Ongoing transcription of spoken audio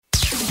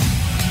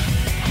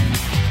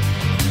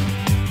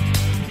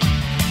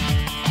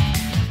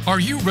Are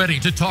you ready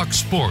to talk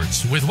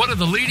sports with one of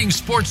the leading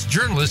sports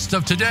journalists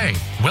of today?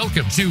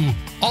 Welcome to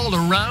All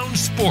Around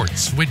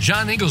Sports with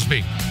John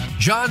Inglesby.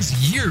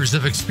 John's years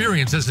of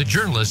experience as a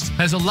journalist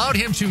has allowed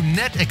him to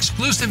net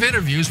exclusive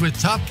interviews with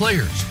top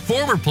players,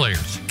 former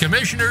players,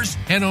 commissioners,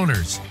 and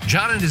owners.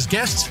 John and his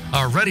guests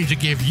are ready to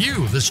give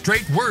you the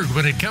straight word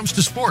when it comes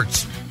to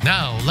sports.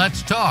 Now,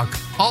 let's talk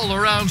All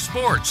Around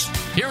Sports.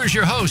 Here is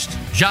your host,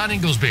 John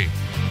Inglesby.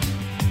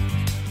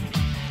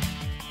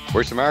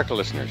 Voice America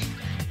listeners,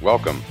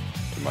 welcome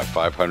to my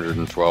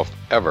 512th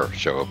ever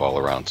show of All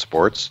Around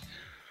Sports.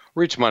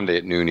 We're each Monday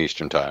at noon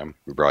Eastern Time.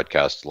 We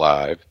broadcast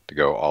live to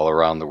go all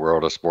around the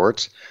world of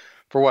sports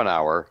for 1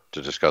 hour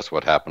to discuss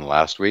what happened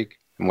last week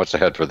and what's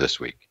ahead for this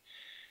week.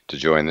 To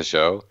join the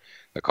show,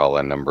 the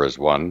call-in number is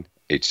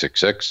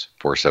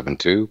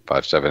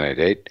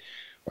 1-866-472-5788,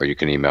 or you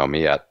can email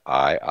me at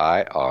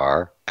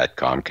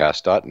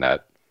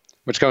iir@comcast.net,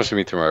 which comes to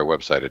me through my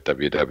website at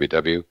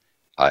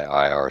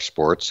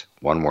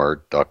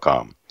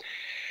www.iirsports.com.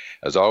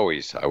 As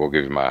always, I will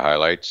give you my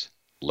highlights,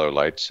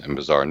 lowlights, and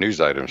bizarre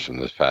news items from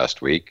this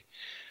past week.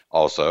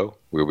 Also,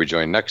 we will be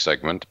joined next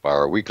segment by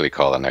our weekly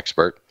call-in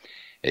expert,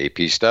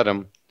 AP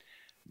Stedham,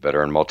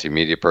 veteran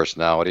multimedia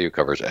personality who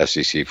covers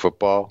SEC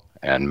football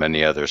and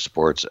many other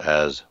sports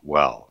as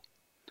well.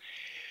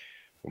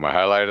 Well, my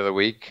highlight of the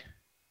week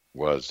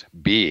was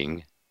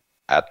being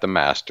at the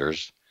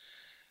Masters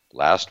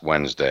last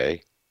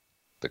Wednesday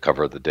to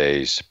cover the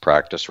day's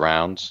practice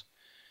rounds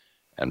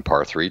and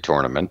par 3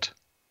 tournament.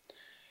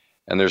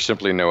 And there's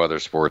simply no other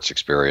sports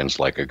experience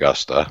like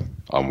Augusta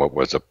on what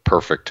was a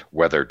perfect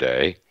weather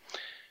day,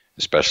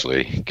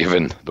 especially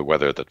given the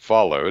weather that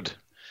followed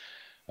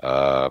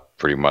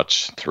pretty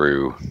much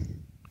through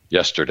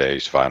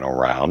yesterday's final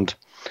round.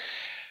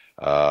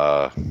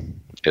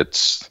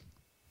 It's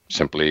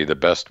simply the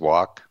best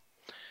walk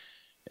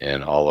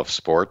in all of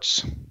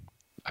sports.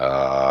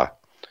 Covered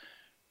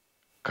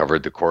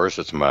the course.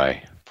 It's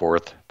my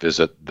 4th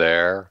visit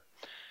there.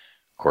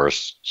 Of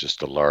course,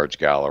 just a large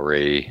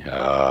gallery,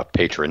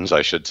 patrons,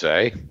 I should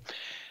say.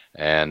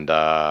 And,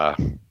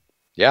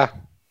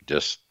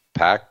 just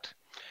packed.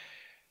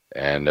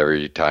 And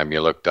every time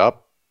you looked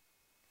up,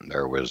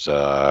 there was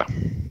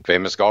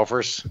famous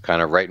golfers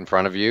kind of right in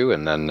front of you.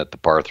 And then at the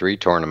par 3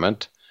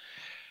 tournament,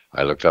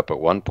 I looked up at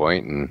one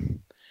point and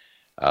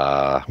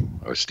I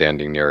was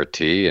standing near a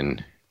tee,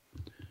 and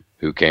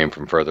who came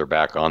from further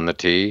back on the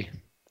tee,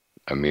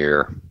 a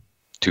mere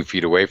 2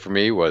 feet away from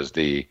me, was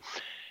the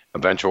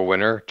eventual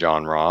winner,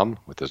 Jon Rahm,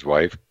 with his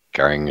wife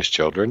carrying his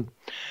children.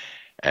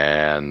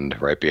 And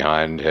right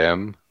behind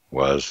him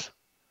was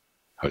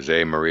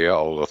Jose Maria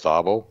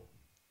Olazabal,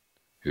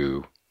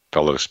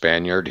 fellow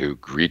Spaniard, who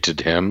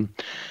greeted him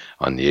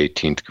on the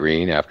 18th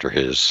green after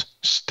his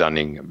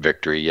stunning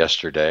victory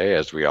yesterday.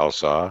 As we all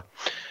saw,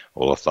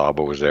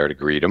 Olazabal was there to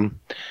greet him,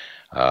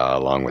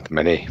 along with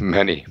many,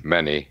 many,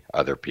 many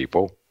other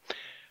people.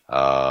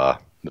 The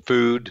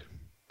food,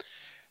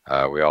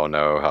 we all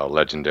know how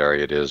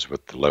legendary it is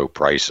with the low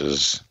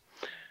prices,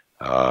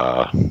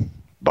 $1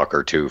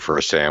 or $2 for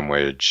a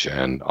sandwich,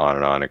 and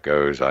on it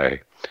goes. I,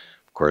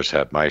 of course,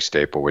 had my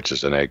staple, which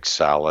is an egg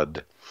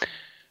salad,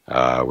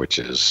 which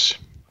is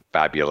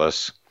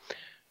fabulous,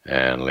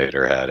 and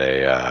later had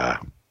a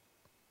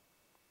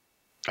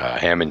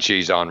ham and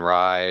cheese on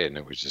rye, and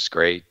it was just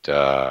great.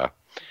 And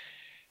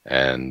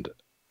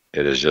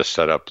it is just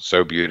set up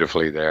so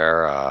beautifully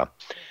there.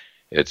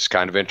 It's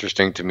kind of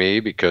interesting to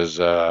me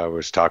because I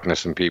was talking to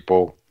some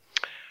people,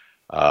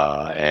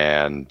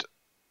 and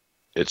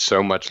it's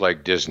so much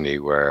like Disney,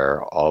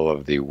 where all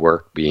of the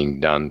work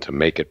being done to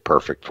make it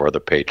perfect for the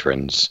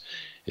patrons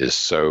is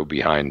so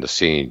behind the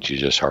scenes, you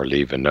just hardly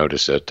even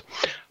notice it.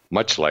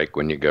 Much like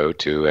when you go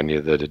to any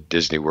of the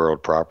Disney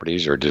World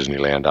properties or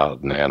Disneyland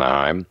out in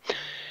Anaheim,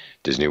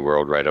 Disney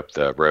World right up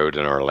the road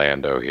in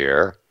Orlando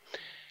here.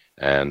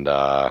 And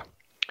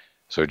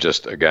so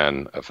just,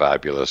 again, a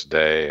fabulous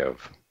day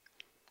of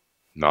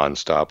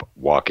nonstop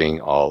walking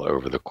all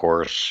over the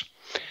course.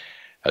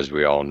 As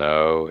we all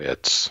know,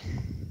 it's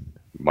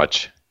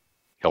much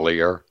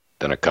hillier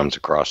than it comes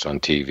across on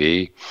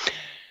TV.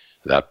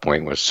 That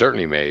point was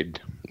certainly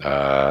made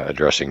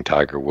addressing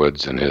Tiger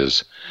Woods and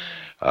his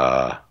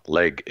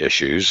leg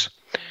issues.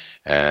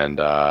 And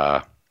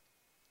but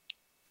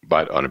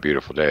on a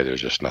beautiful day, there's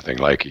just nothing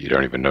like it. You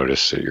don't even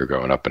notice that you're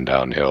going up and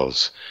down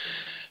hills,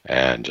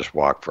 and just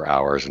walk for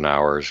hours and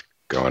hours,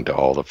 going to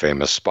all the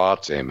famous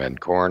spots, Amen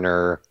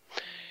Corner,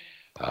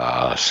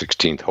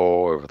 16th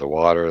hole over the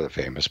water, the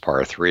famous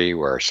par 3,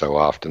 where so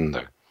often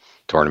the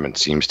tournament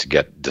seems to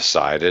get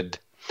decided.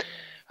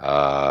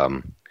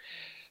 So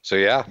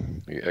yeah,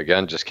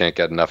 again, just can't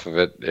get enough of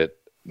it. It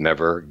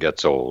never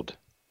gets old,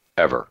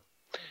 ever.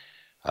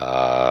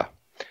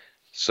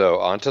 So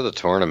on to the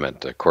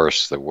tournament. Of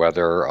course, the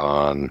weather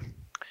on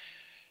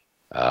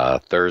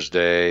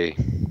Thursday,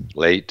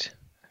 late,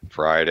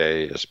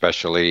 Friday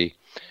especially,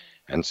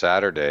 and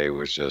Saturday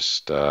was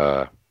just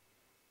about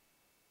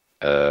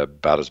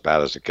as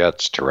bad as it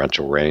gets.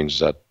 Torrential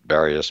rains at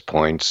various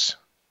points,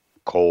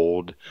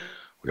 cold.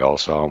 We all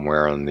saw him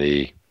wearing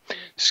the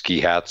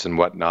ski hats and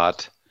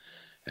whatnot,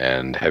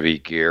 and heavy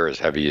gear, as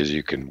heavy as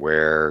you can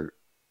wear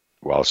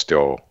while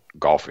still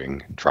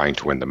golfing, trying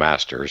to win the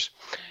Masters.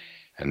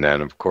 And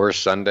then, of course,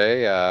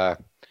 Sunday,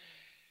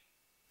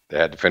 they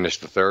had to finish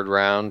the third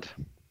round,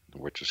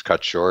 which was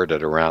cut short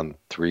at around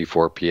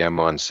 4 p.m.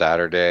 on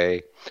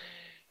Saturday,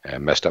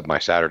 and messed up my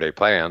Saturday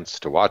plans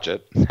to watch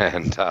it.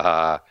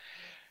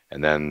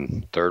 And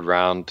then third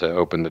round to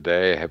open the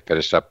day, I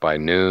finished up by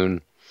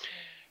noon,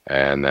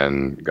 and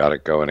then got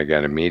it going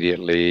again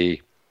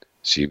immediately.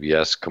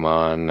 CBS come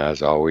on,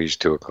 as always,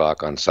 2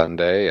 o'clock on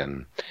Sunday,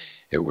 and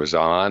it was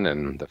on.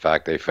 And the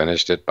fact they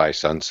finished it by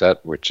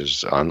sunset, which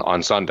is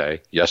on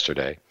Sunday,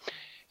 yesterday,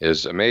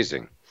 is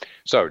amazing.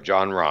 So,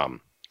 Jon Rahm,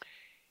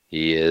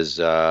 he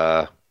is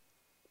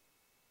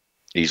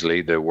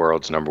easily the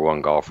world's number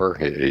one golfer,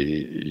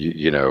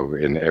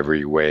 in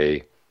every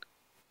way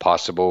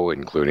possible,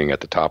 including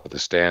at the top of the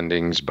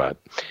standings. But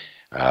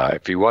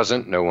if he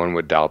wasn't, no one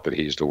would doubt that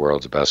he's the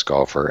world's best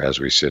golfer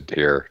as we sit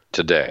here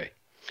today.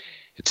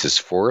 It's his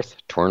 4th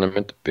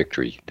tournament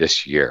victory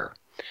this year.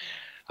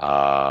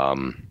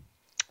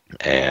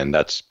 And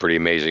that's pretty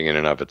amazing in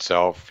and of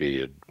itself.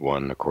 He had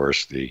won, of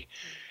course, the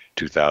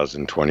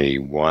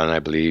 2021, I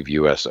believe,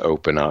 U.S.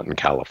 Open out in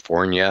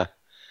California.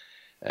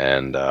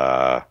 And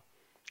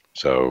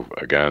so,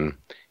 again,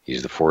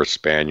 he's the 4th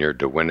Spaniard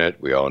to win it.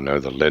 We all know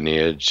the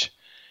lineage.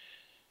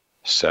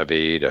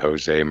 Seve to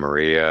Jose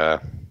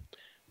Maria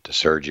to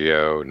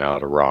Sergio, now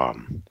to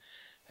Rahm.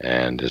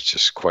 And it's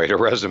just quite a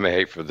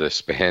resume for the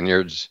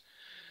Spaniards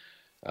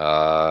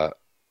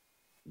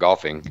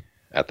golfing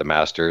at the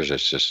Masters.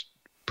 It's just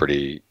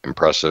pretty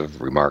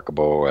impressive,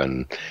 remarkable,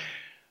 and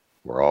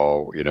we're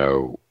all,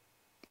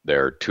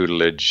 their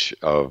tutelage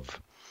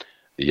of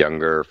the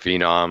younger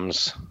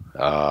phenoms,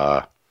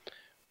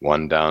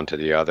 one down to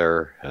the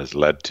other, has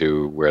led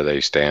to where they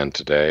stand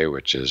today,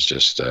 which is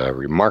just a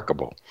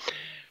remarkable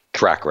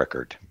track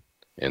record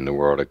in the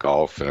world of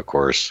golf. And of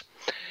course,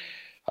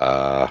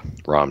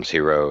 Rahm's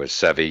hero is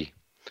Seve,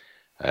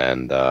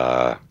 and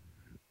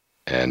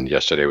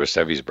yesterday was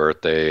Seve's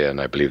birthday, and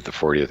I believe the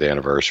 40th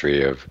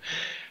anniversary of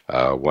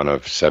one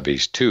of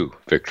Seve's 2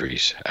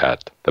 victories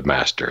at the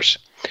Masters.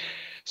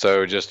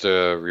 So just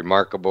a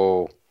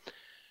remarkable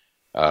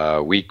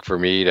week for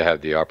me to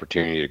have the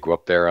opportunity to go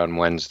up there on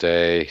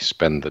Wednesday,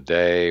 spend the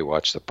day,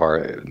 watch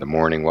in the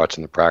morning,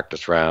 watching the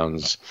practice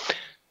rounds,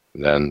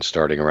 then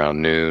starting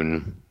around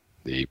noon,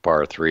 the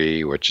par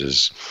 3, which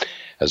is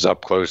as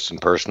up close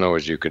and personal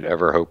as you could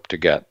ever hope to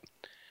get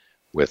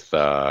with,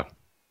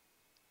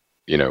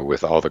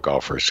 with all the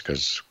golfers,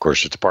 because of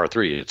course it's a par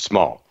 3. It's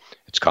small,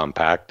 it's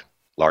compact,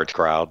 large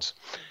crowds.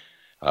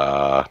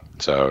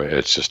 So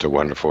it's just a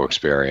wonderful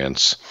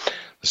experience.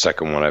 The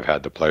second one I've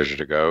had the pleasure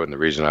to go, and the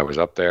reason I was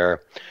up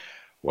there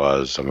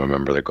was I'm a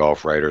member of the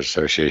Golf Writers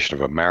Association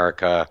of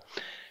America,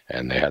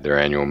 and they had their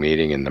annual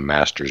meeting in the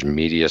Masters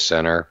Media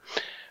Center,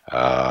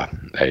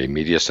 a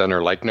media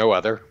center like no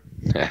other,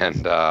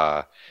 and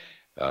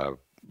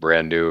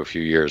brand new a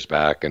few years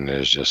back, and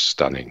is just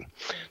stunning,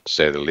 to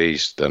say the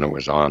least. Then it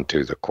was on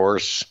to the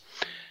course,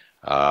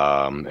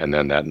 and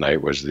then that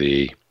night was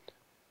the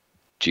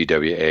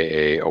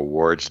GWAA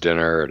Awards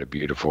dinner at a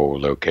beautiful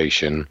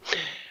location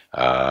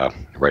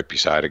right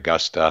beside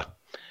Augusta,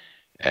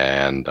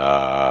 and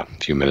a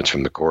few minutes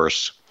from the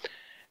course.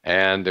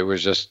 And it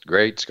was just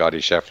great. Scotty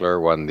Scheffler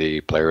won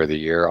the Player of the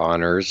Year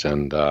honors,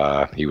 and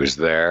he was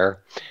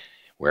there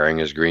wearing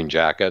his green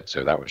jacket,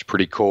 so that was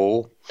pretty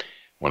cool.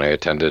 When I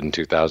attended in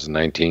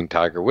 2019,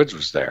 Tiger Woods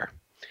was there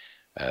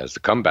as the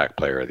comeback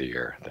Player of the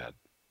Year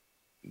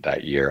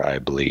that year, I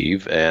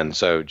believe. And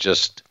so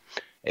just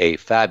a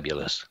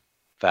fabulous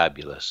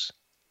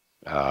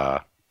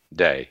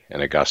day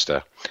in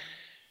Augusta,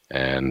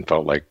 and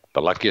felt like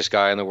the luckiest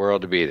guy in the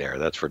world to be there.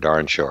 That's for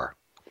darn sure.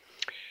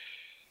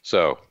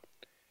 So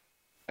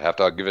I have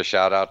to give a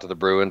shout out to the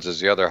Bruins as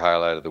the other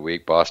highlight of the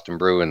week. Boston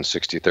Bruins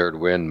 63rd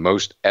win,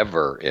 most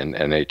ever in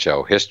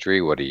NHL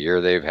history. What a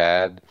year they've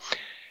had.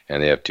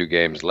 And they have 2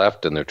 games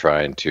left, and they're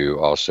trying to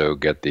also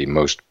get the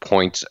most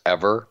points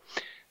ever.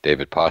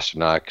 David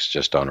Pasternak's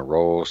just on a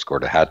roll,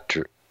 scored a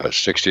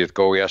 60th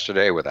goal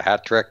yesterday with a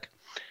hat trick.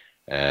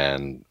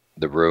 And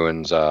the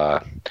Bruins,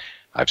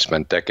 I've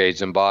spent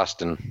decades in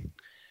Boston.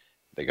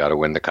 They got to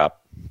win the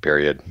cup,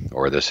 period,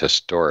 or this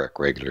historic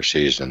regular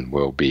season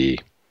will be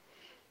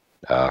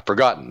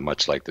forgotten,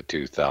 much like the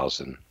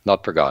 2000,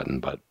 not forgotten,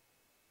 but,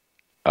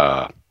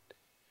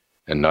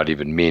 and not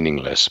even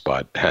meaningless,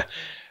 but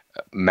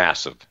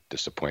massive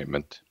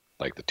disappointment,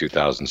 like the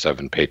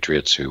 2007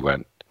 Patriots, who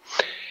went,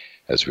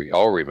 as we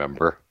all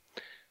remember,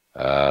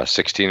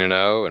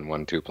 16-0 and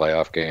won 2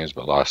 playoff games,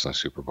 but lost in the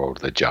Super Bowl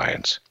to the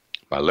Giants.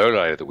 My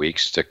lowlight of the week,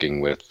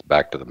 sticking with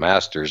back to the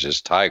Masters, is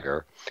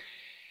Tiger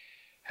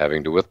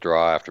having to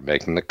withdraw after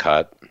making the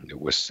cut. It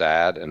was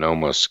sad and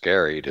almost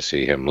scary to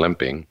see him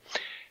limping.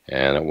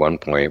 And at one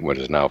point, what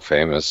is now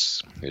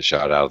famous, his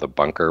shot out of the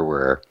bunker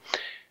where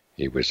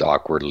he was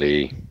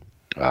awkwardly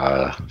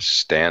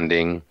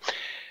standing.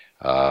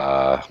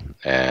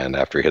 And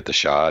after he hit the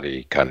shot,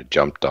 he kind of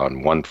jumped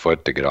on one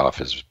foot to get off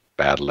his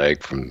bad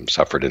leg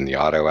suffered in the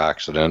auto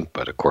accident.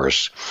 But of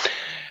course,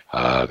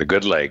 the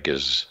good leg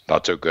is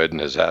not so good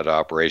and has had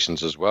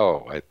operations as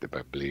well. I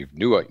believe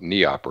new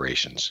knee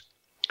operations.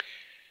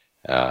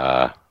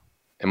 And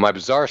my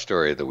bizarre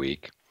story of the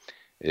week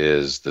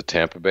is the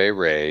Tampa Bay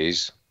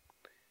Rays,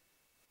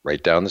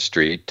 right down the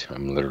street.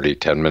 I'm literally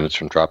 10 minutes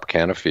from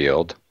Tropicana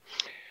Field,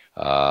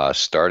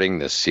 starting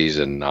this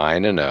season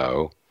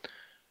 9-0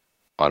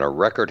 on a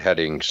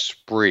record-setting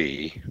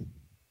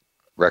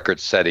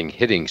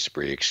hitting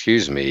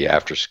spree,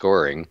 after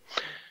scoring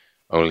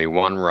only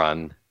one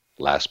run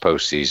last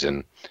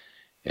postseason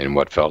in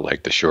what felt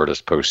like the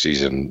shortest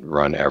postseason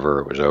run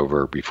ever. It was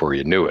over before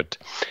you knew it,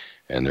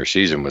 and their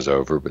season was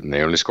over, but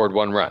they only scored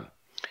one run.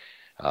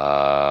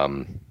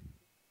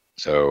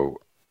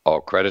 So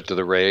all credit to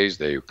the Rays.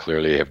 They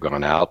clearly have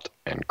gone out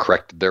and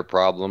corrected their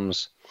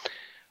problems.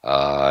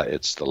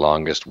 It's the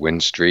longest win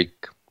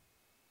streak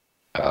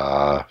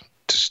to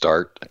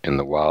start in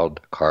the wild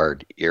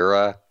card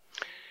era.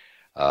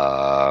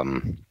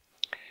 And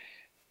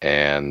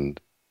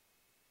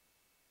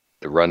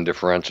the run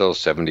differential,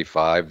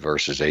 75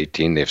 versus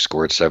 18. They've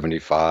scored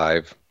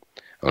 75,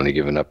 only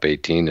given up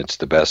 18. It's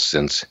the best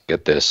since,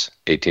 get this,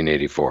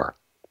 1884.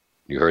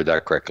 You heard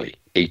that correctly,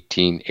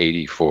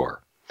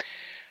 1884.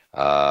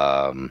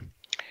 And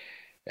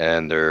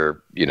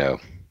their,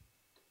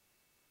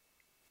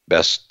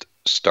 best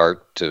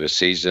start to a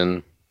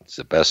season, it's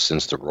the best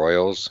since the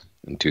Royals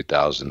in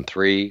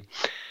 2003.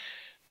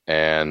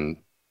 And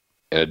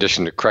in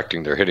addition to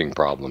correcting their hitting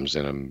problems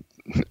in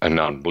an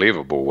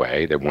unbelievable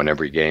way, they won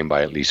every game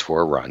by at least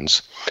 4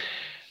 runs.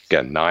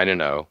 Again,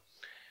 9-0.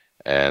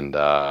 And,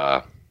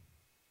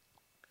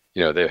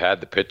 they've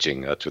had the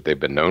pitching. That's what they've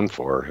been known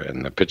for.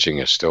 And the pitching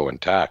is still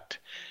intact.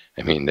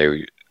 I mean,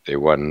 they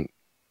won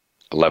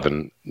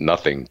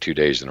 11-0 2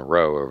 days in a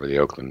row over the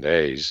Oakland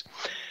A's.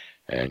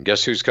 And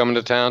guess who's coming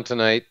to town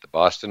tonight? The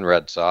Boston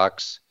Red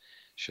Sox.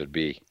 Should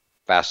be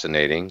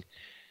fascinating.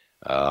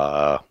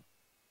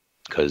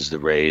 Because the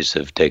Rays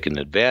have taken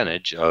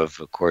advantage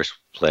of course,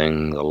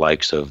 playing the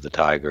likes of the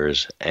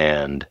Tigers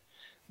and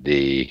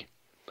the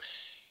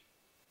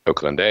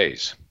Oakland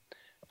A's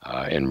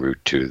en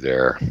route to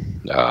their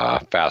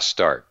fast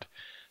start.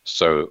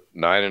 So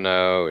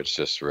 9-0, it's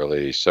just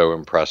really so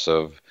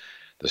impressive.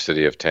 The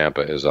city of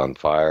Tampa is on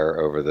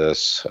fire over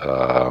this.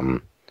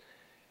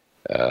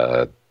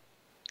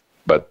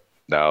 But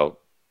now,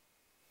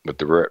 with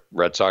the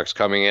Red Sox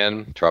coming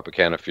in,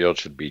 Tropicana Field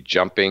should be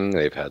jumping.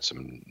 They've had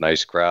some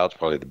nice crowds,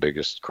 probably the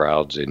biggest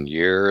crowds in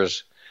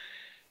years.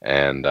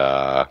 And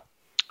I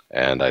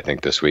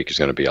think this week is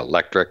going to be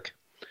electric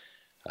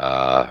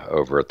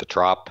over at the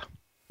Trop.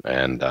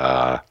 And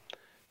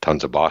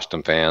tons of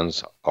Boston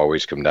fans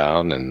always come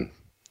down, and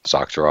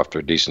Sox are off to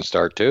a decent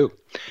start too.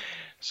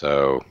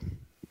 So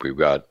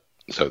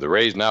the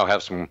Rays now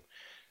have some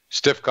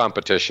stiff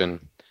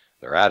competition.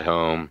 They're at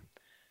home.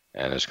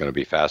 And it's going to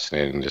be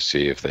fascinating to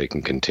see if they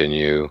can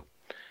continue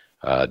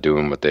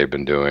doing what they've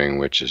been doing,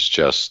 which is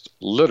just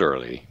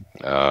literally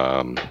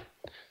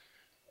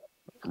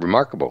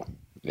remarkable.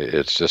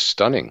 It's just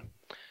stunning.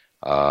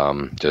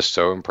 Just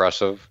so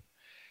impressive,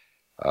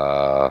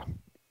 to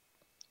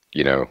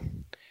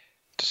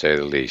say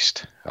the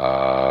least.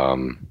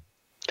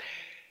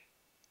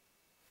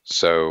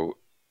 So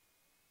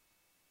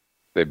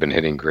they've been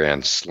hitting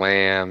grand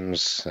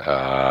slams.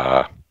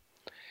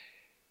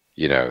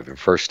 The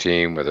first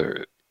team with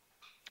a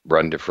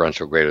run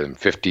differential greater than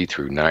 50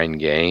 through 9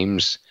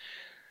 games.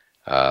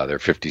 Their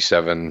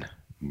 57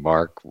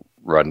 mark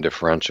run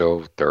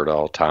differential, third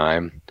all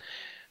time.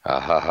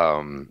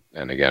 And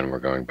again, we're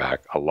going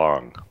back a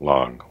long,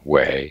 long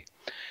way.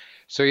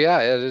 So yeah,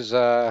 it is.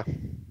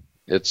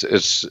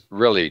 It's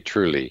really,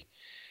 truly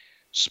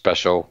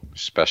special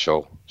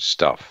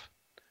stuff.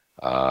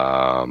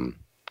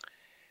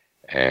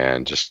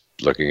 And just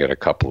looking at a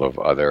couple of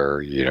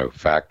other,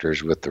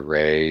 factors with the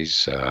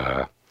Rays,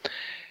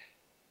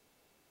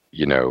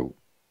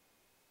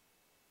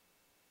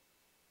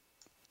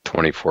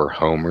 24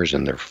 homers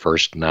in their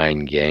first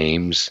 9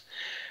 games.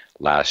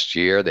 Last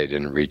year, they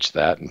didn't reach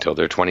that until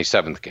their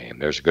 27th game.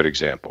 There's a good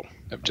example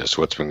of just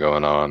what's been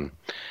going on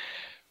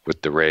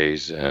with the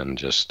Rays and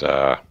just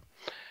how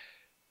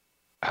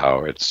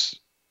it's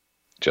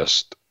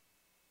just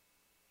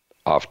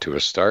off to a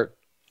start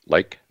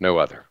like no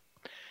other.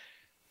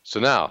 So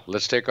now,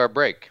 let's take our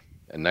break.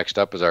 And next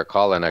up is our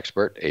call-in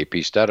expert,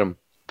 AP Stedham,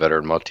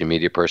 veteran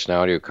multimedia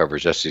personality who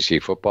covers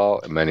SEC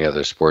football and many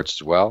other sports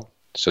as well.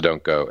 So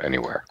don't go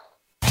anywhere.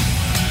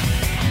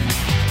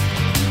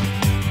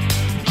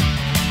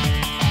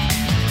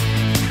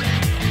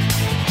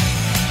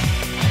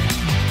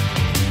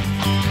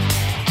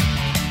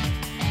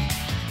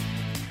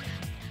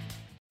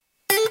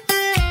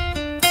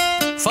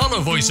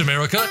 Follow Voice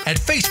America at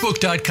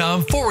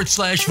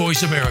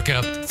Facebook.com/Voice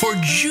America for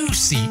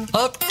juicy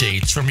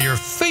updates from your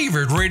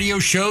favorite radio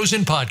shows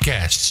and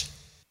podcasts.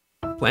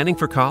 Planning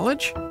for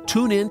college?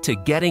 Tune in to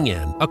Getting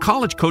In, a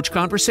college coach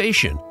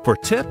conversation for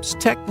tips,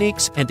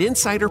 techniques, and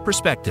insider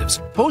perspectives.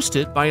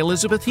 Hosted by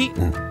Elizabeth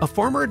Heaton, a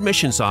former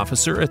admissions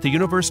officer at the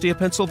University of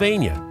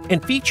Pennsylvania,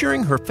 and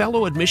featuring her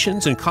fellow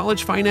admissions and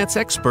college finance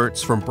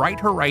experts from Bright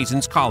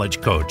Horizons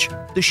College Coach.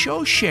 The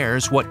show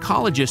shares what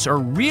colleges are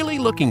really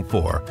looking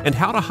for and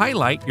how to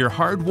highlight your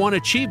hard-won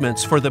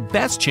achievements for the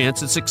best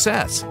chance at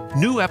success.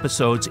 New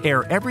episodes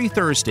air every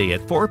Thursday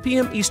at 4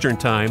 p.m. Eastern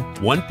Time,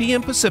 1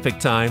 p.m. Pacific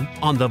Time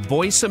on the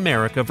Voice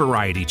America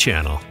Variety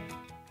Channel.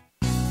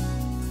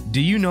 Do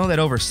you know that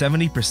over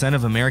 70%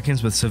 of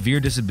Americans with severe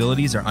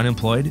disabilities are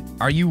unemployed?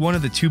 Are you one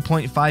of the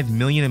 2.5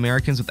 million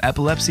Americans with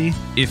epilepsy?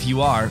 If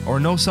you are, or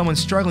know someone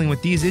struggling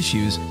with these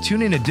issues,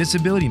 tune in to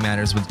Disability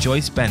Matters with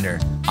Joyce Bender.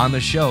 On the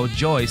show,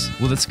 Joyce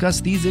will discuss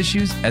these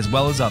issues as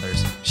well as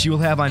others. She will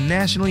have on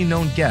nationally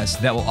known guests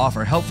that will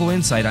offer helpful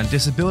insight on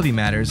disability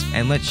matters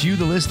and let you,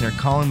 the listener,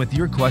 call in with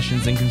your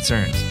questions and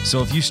concerns.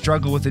 So if you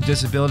struggle with a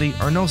disability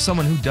or know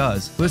someone who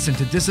does, listen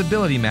to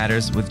Disability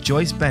Matters with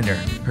Joyce Bender,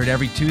 heard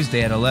every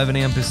Tuesday at 11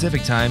 a.m. Pacific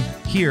Time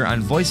here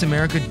on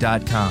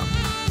VoiceAmerica.com.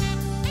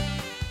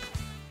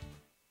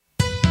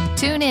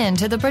 Tune in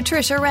to The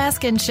Patricia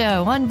Raskin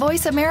Show on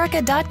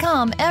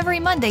VoiceAmerica.com every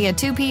Monday at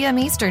 2 p.m.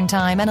 Eastern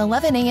Time and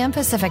 11 a.m.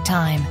 Pacific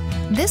Time.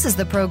 This is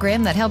the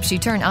program that helps you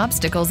turn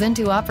obstacles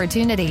into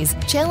opportunities,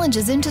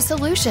 challenges into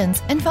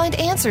solutions, and find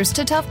answers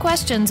to tough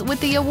questions with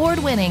the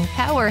award-winning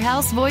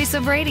powerhouse voice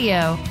of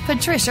radio,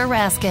 Patricia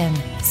Raskin.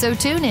 So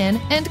tune in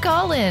and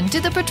call in to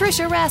The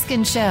Patricia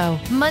Raskin Show,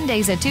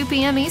 Mondays at 2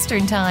 p.m.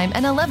 Eastern Time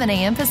and 11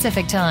 a.m.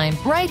 Pacific Time,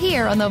 right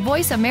here on the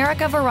Voice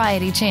America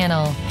Variety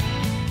Channel.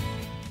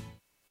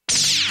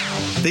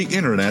 The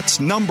Internet's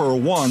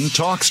 #1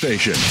 talk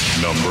station.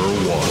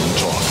 #1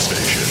 talk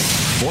station.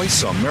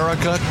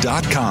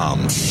 VoiceAmerica.com.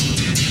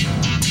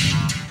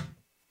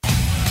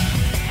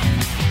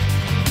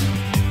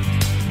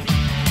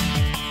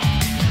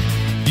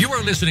 You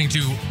are listening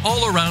to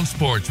All Around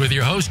Sports with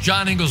your host,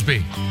 John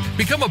Inglesby.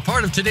 Become a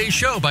part of today's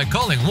show by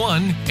calling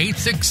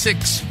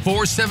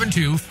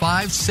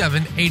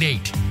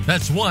 1-866-472-5788.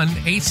 That's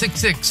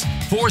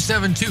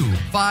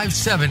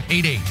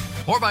 1-866-472-5788.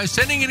 Or by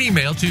sending an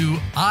email to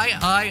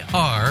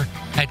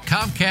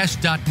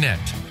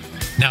iir@comcast.net.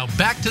 Now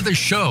back to the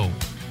show.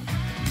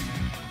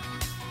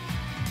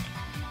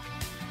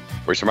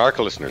 Voice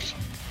America listeners,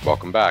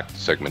 welcome back to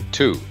segment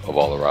 2 of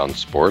All Around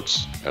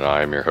Sports, and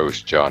I am your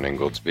host, John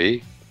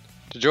Inglesby.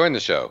 To join the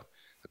show,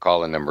 the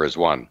call-in number is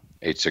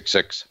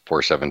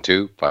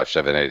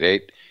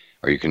 1-866-472-5788,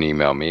 or you can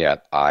email me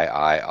at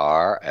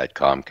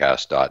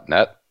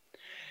iir@comcast.net.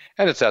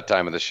 And it's that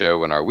time of the show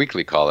when our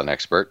weekly call-in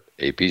expert,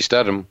 AP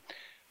Stedham,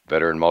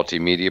 veteran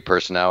multimedia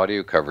personality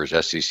who covers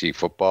SEC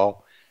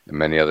football and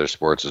many other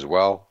sports as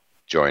well,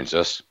 joins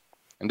us.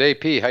 And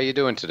AP, how you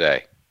doing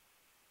today?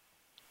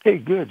 Hey,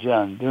 good,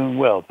 John. Doing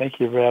well. Thank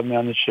you for having me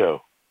on the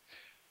show.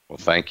 Well,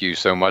 thank you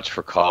so much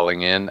for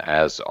calling in,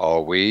 as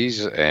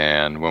always.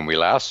 And when we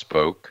last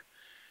spoke,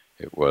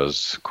 it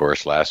was, of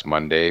course, last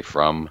Monday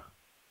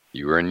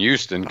you were in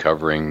Houston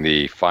covering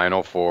the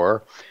Final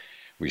Four.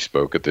 We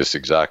spoke at this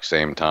exact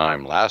same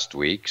time last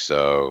week,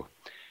 so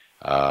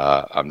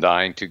I'm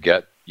dying to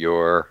get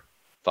your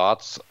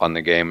thoughts on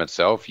the game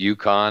itself.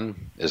 UConn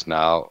is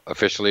now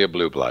officially a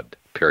blue blood,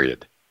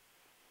 period.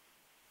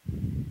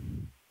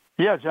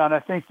 Yeah, John, I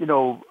think,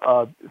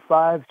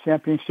 5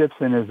 championships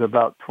in is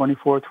about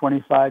 24,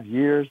 25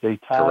 years. They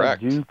tied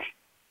Correct. Duke.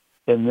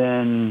 And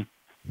then,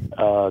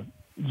 I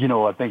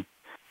think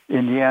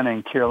Indiana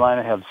and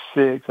Carolina have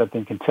 6. I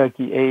think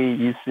Kentucky 8,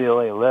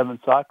 UCLA 11.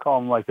 So I call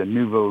them like the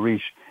nouveau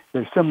riche.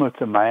 They're similar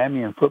to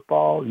Miami in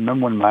football.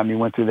 Remember when Miami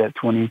went through that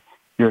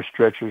 20-year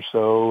stretch or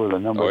so, the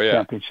number of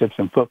championships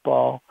in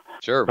football?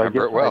 Sure,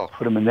 remember it well. I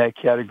put them in that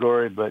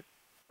category. But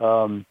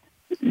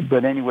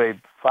anyway,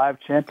 5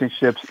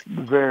 championships,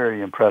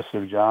 very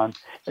impressive, John.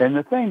 And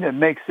the thing that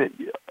makes it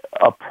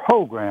a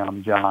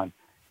program, John,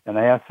 and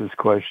I asked this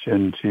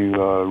question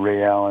to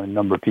Ray Allen and a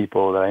number of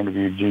people that I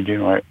interviewed,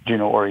 Gino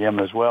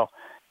Auriemma as well,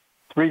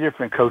 3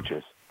 different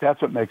coaches. That's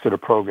what makes it a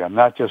program,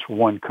 not just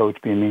one coach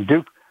being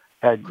Duke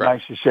had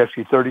Mike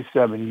Krzyzewski,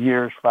 37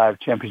 years, 5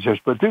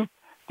 championships. But Duke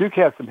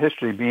had some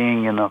history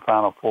being in the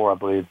Final Four, I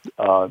believe,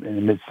 in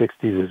the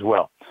mid-'60s as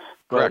well.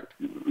 Correct.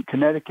 But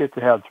Connecticut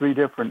to have 3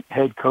 different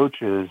head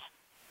coaches,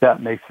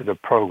 that makes it a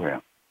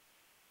program.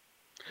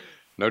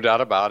 No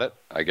doubt about it.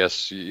 I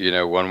guess,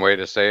 one way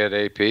to say it,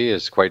 AP,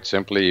 is quite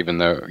simply, even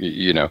though,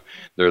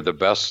 they're the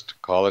best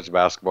college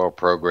basketball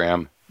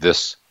program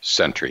this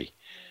century.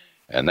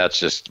 And that's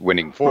just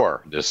winning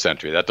 4 this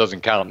century. That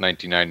doesn't count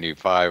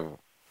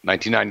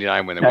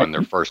 1999 when they won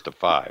their first of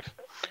 5.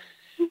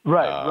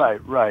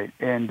 Right.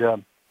 And,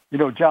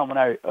 John, when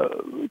I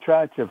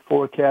tried to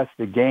forecast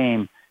the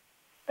game,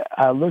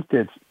 I looked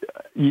at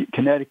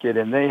Connecticut,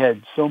 and they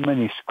had so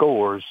many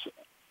scoring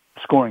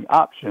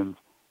options.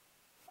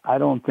 I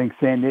don't think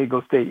San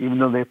Diego State, even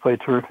though they play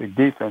terrific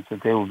defense,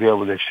 that they will be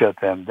able to shut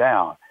them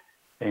down.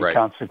 And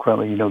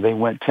consequently, they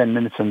went 10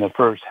 minutes in the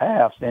first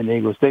half, San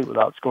Diego State,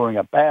 without scoring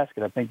a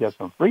basket. I think that's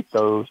some free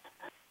throws.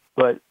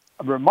 But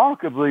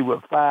remarkably,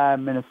 with 5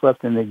 minutes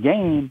left in the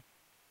game,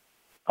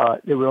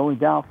 they were only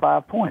down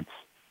 5 points.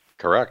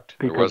 Correct.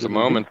 There was a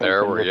moment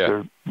there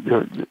where,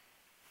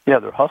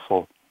 their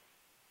hustle.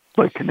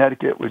 But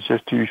Connecticut was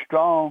just too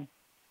strong.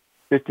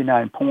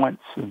 59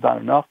 points is not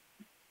enough.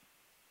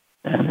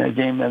 And the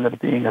game ended up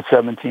being a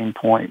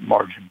 17-point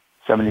margin,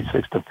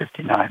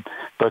 76-59.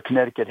 But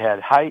Connecticut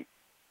had height.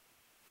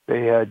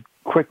 They had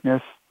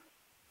quickness.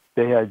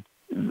 They had,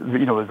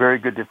 was very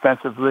good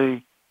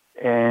defensively.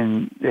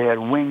 And they had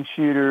wing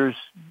shooters,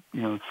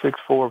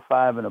 6'4",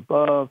 5 and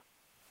above.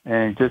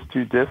 And just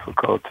too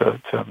difficult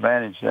to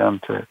manage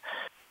them, to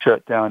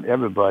shut down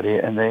everybody.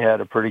 And they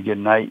had a pretty good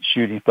night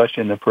shooting,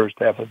 especially in the first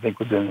half, I think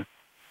within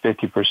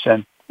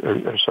 50%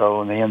 or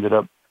so. And they ended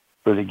up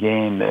for the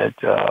game at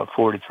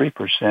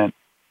 43%.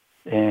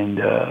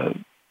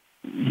 And,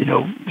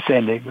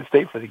 San Diego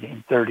State for the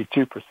game,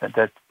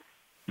 32%.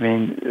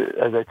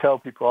 As I tell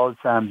people all the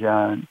time,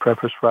 John,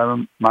 preface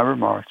for my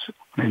remarks,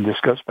 when we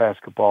discuss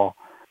basketball,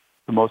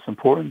 the most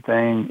important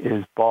thing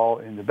is ball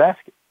in the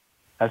basket.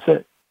 That's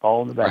it.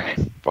 Ball in the basket.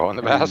 Right. Ball in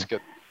the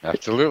basket.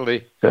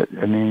 Absolutely.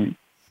 You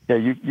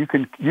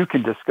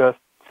can discuss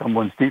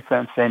someone's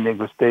defense, San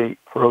Diego State,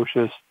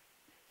 ferocious,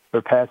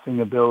 their passing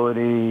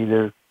ability,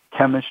 their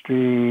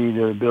chemistry,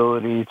 their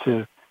ability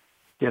to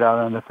get out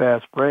on the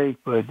fast break,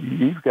 but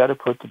you've got to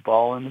put the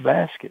ball in the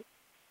basket.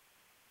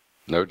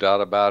 No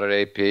doubt about it,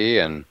 AP,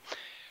 and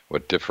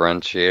what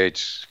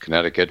differentiates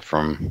Connecticut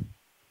from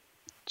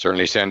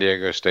certainly San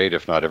Diego State,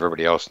 if not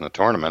everybody else in the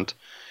tournament,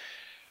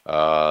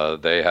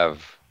 they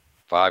have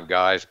 5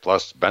 guys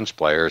plus bench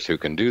players who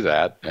can do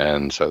that,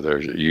 and so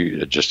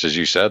just as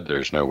you said,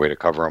 there's no way to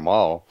cover them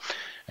all,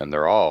 and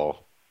they're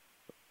all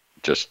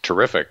just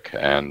terrific,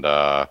 and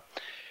a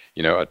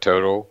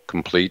total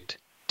complete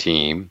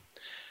team.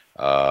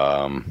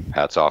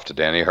 Hats off to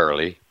Danny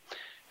Hurley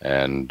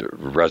and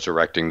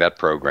resurrecting that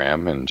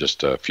program in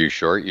just a few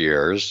short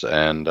years,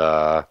 and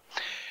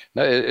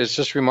it's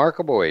just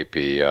remarkable. AP,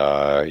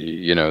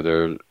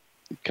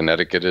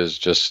 Connecticut is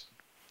just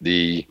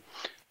the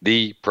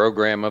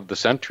program of the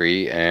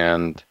century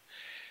and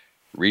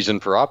reason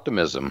for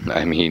optimism.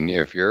 I mean,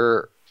 if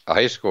you're a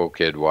high school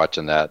kid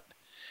watching that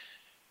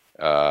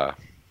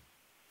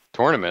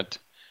tournament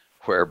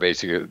where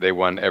basically they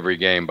won every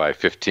game by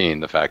 15,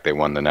 the fact they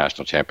won the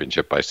national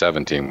championship by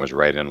 17 was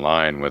right in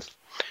line with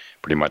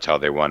pretty much how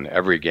they won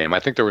every game. I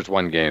think there was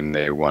one game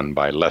they won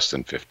by less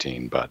than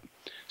 15, but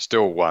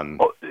still won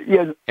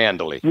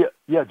handily.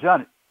 Yeah,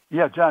 John.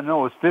 Yeah, John,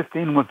 no, it was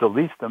 15 was the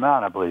least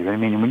amount, I believe. I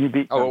mean, when you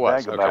beat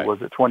Gonzaga by,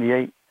 was it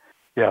 28?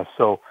 Yeah,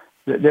 so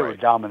they were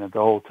dominant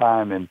the whole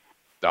time. And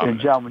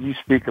John, when you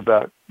speak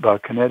about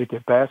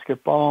Connecticut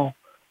basketball,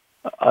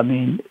 I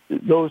mean,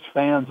 those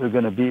fans are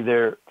going to be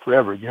there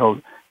forever.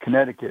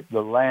 Connecticut,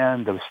 the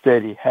land of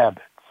steady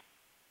habits.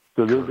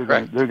 So they're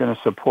going to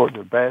support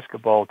their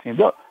basketball team.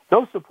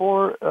 They'll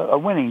support a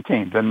winning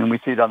team. I mean, we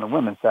see it on the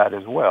women's side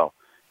as well,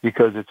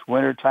 because it's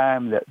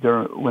wintertime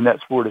when that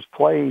sport is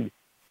played,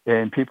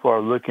 and people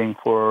are looking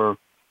for,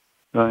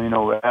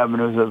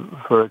 avenues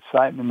for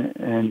excitement,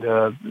 and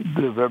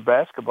their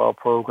basketball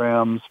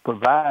programs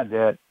provide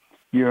that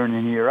year in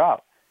and year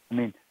out. I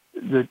mean,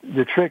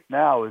 the trick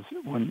now is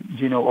when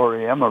Gino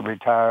Auriemma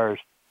retires,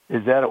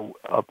 is that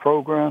a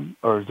program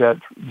or is that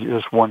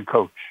just one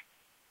coach?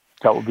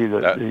 That would be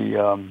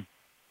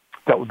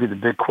that would be the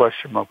big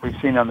question mark. We've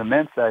seen on the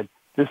men's side,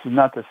 this is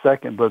not the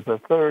second, but the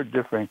third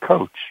different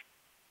coach.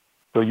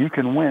 So you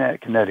can win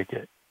at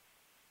Connecticut.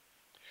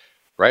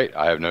 Right.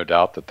 I have no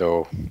doubt that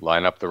they'll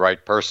line up the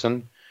right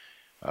person.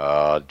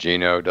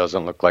 Gino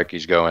doesn't look like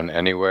he's going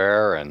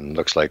anywhere, and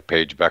looks like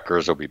Paige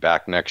Beckers will be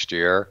back next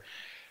year.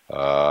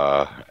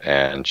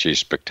 And she's a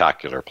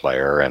spectacular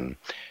player. And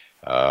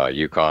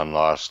UConn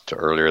lost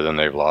earlier than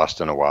they've lost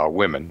in a while.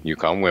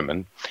 UConn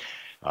women.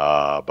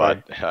 But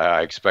right.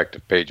 I expect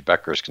if Paige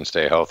Beckers can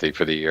stay healthy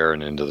for the year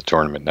and into the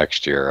tournament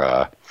next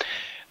year,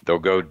 they'll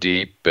go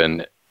deep.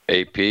 And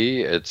AP,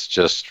 it's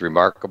just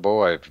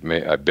remarkable.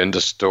 I've been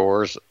to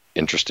stores,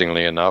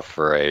 interestingly enough,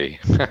 for a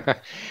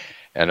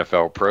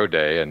NFL Pro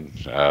Day, and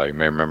you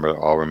may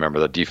remember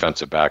the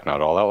defensive back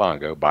not all that long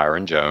ago,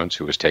 Byron Jones,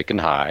 who was taken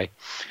high,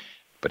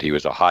 but he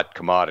was a hot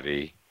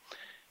commodity.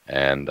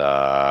 And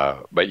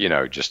but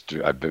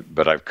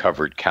I've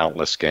covered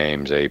countless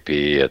games, AP,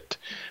 at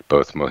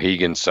both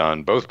Mohegan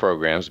Sun, both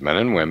programs, men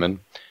and women,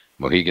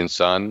 Mohegan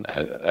Sun,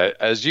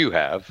 as you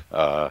have,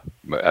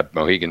 at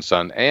Mohegan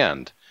Sun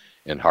and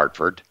in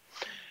Hartford.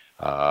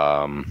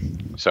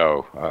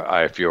 So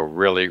I feel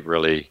really,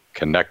 really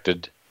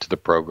connected to the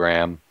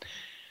program.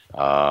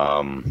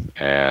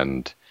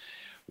 And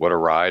what a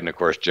ride. And of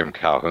course, Jim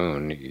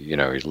Calhoun,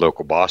 he's a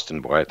local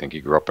Boston boy. I think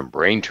he grew up in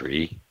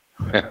Braintree,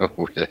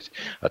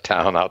 a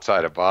town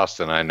outside of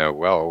Boston I know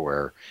well,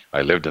 where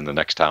I lived in the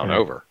next town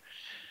over.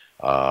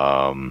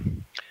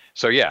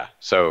 So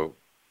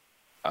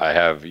I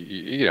have,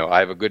 I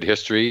have a good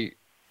history.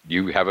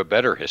 You have a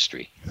better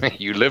history.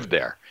 You lived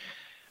there.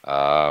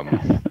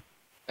 And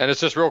it's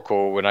just real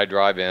cool when I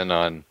drive in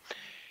on,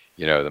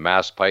 the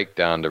Mass Pike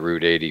down to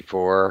Route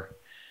 84.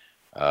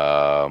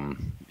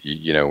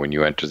 you know, when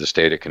you enter the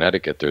state of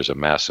Connecticut, there's a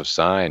massive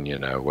sign, you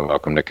know,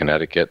 welcome to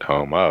Connecticut,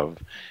 home of,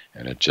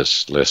 and it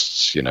just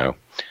lists, you know,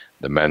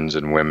 the men's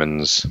and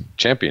women's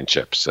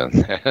championships. And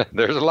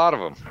there's a lot of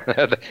them.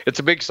 It's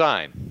a big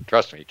sign.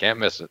 Trust me, you can't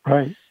miss it.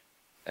 Right.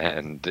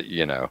 And,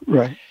 you know.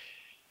 Right.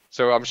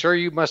 So I'm sure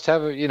you must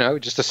have, you know,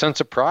 just a sense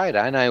of pride.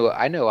 I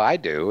know I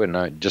do,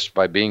 and just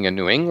by being a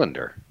New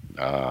Englander,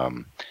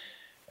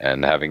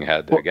 and having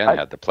had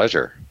the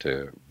pleasure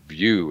to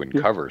view and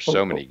cover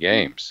so many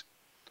games.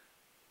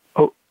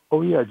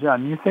 Oh yeah,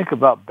 John. You think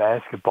about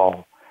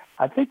basketball.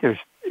 I think there's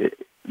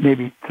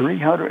maybe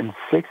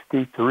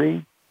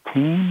 363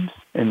 teams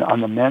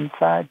on the men's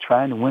side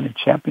trying to win a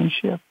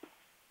championship.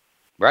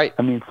 Right.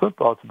 I mean,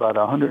 football's about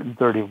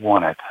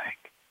 131, I think.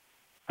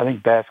 I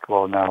think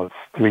basketball now is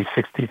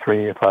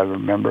 363, if I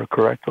remember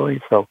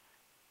correctly. So,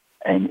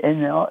 and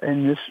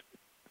in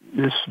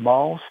this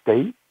small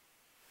state,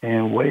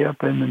 and way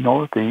up in the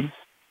Northeast,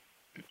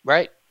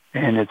 right?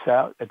 And it's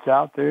out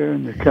there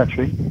in the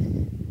country,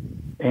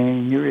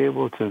 and you're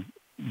able to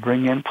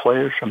bring in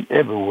players from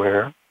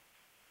everywhere,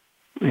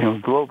 you know,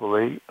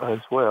 globally as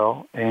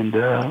well, and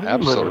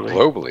absolutely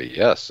globally,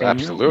 yes, and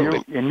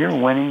absolutely. You're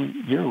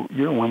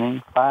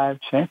winning 5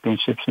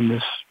 championships in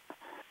this.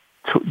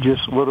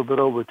 Just a little bit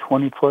over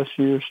 20-plus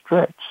year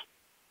stretch.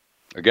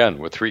 Again,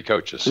 with 3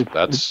 coaches.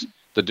 That's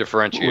the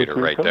differentiator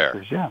right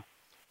coaches, there.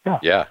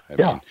 Yeah. I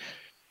mean,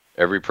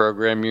 every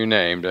program you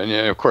named, and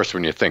of course,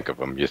 when you think of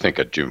them, you think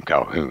of Jim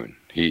Calhoun.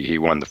 He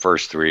won the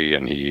first 3,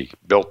 and he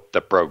built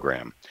the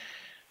program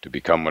to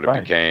become what it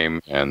became.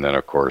 And then,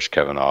 of course,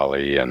 Kevin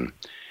Ollie and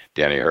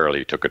Danny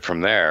Hurley took it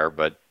from there.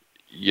 But,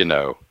 you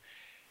know,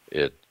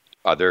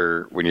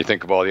 when you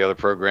think of all the other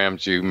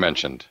programs you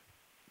mentioned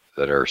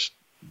that are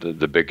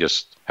the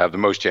biggest, have the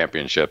most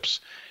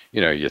championships,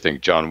 you know, you think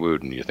John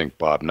Wooden, you think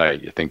Bob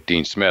Knight, you think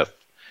Dean Smith,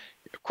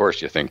 of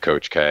course you think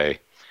Coach K,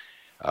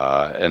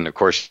 and of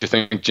course you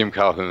think Jim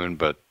Calhoun,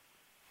 but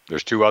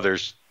there's 2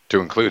 others to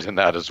include in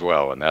that as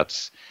well, and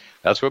that's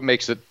what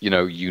makes it, you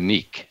know,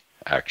 unique,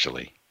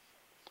 actually.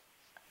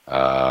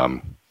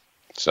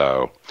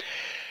 So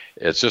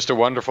it's just a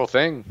wonderful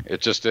thing.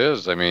 It just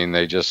is. I mean,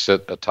 they just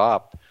sit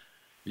atop.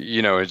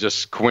 You know, it's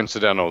just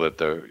coincidental that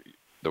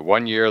the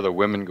one year the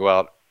women go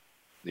out,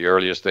 the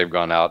earliest they've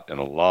gone out in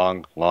a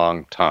long,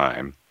 long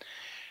time,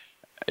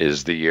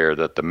 is the year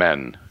that the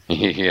men,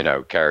 you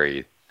know,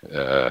 carry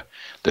the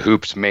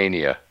hoops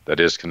mania that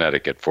is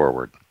Connecticut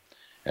forward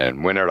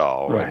and win it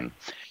all. Right. And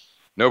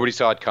nobody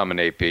saw it coming,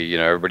 AP. You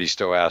know, everybody's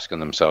still asking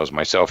themselves,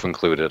 myself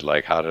included,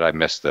 like, how did I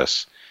miss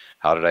this?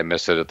 How did I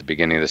miss it at the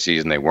beginning of the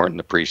season? They weren't in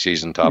the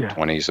preseason top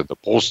 20, so the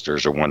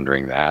pollsters are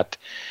wondering that.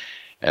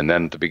 And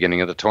then at the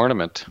beginning of the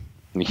tournament,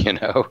 you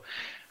know,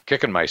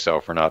 kicking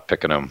myself for not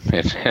picking them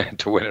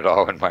to win it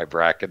all in my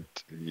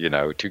bracket. You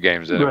know, 2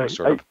 games in, it was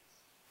sort of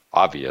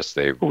obvious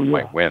they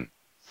might win.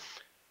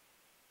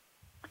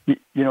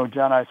 You know,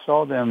 John, I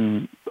saw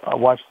them. I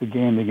watched the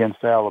game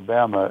against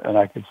Alabama, and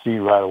I could see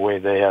right away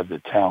they had the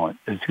talent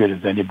as good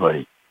as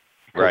anybody.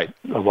 Right.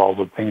 Of all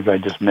the things I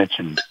just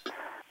mentioned.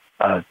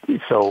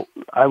 So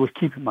I was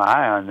keeping my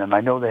eye on them.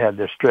 I know they had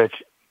their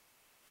stretch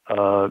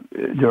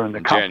during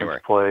the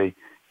conference play.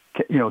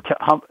 You know,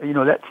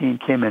 that team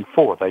came in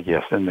 4th, I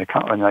guess, and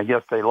I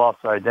guess they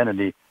lost their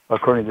identity,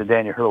 according to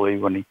Danny Hurley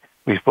when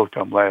we spoke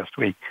to him last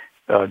week,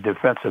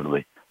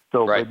 defensively.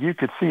 So, but you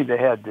could see they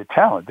had the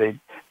talent.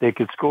 They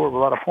could score a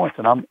lot of points,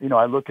 and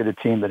I look at a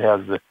team that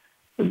has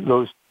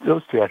those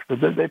 2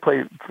 attributes. They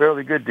play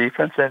fairly good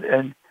defense,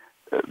 and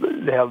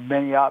they have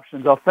many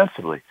options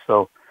offensively.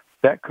 So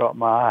that caught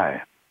my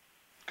eye.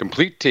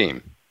 Complete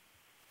team,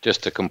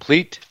 just a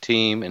complete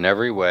team in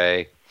every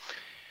way.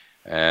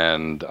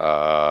 And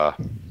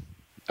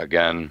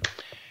again,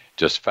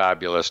 just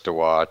fabulous to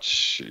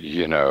watch,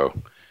 you know,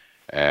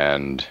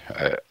 and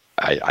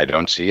I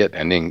don't see it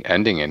ending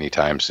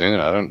anytime soon.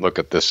 I don't look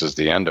at this as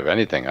the end of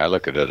anything. I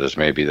look at it as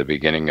maybe the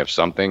beginning of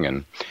something.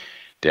 And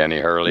Danny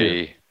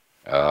Hurley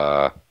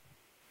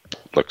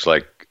looks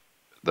like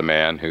the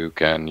man who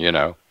can, you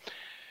know,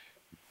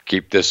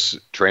 keep this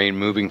train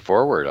moving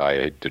forward.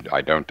 I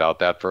don't doubt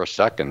that for a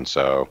second.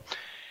 So,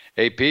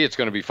 AP, it's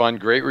going to be fun.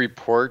 Great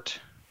report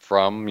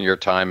from your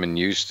time in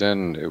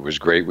Houston. It was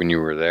great when you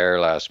were there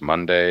last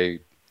Monday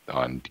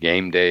on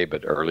game day,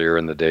 but earlier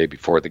in the day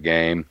before the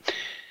game.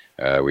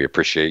 We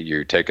appreciate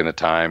you taking the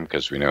time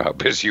because we know how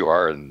busy you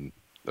are, and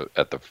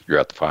you're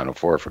at the Final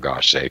Four, for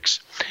gosh sakes.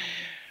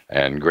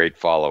 And great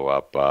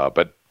follow-up.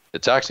 But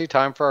it's actually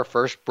time for our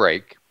first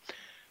break.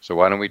 So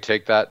why don't we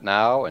take that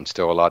now, and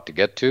still a lot to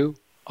get to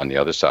on the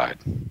other side.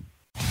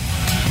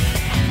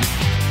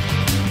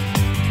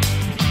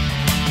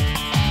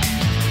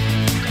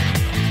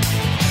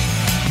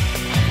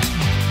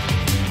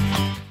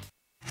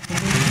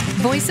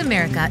 Voice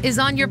America is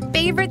on your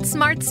favorite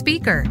smart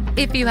speaker.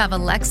 If you have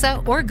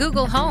Alexa or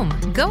Google Home,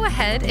 go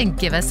ahead and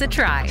give us a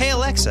try. Hey,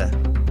 Alexa,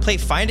 play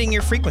Finding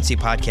Your Frequency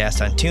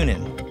podcast on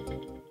TuneIn.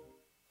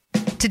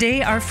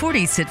 Today, our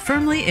 40s sit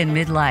firmly in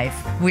midlife.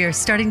 We are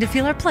starting to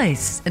feel our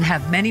place and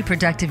have many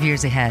productive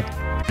years ahead.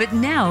 But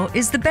now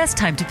is the best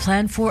time to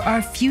plan for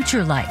our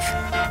future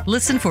life.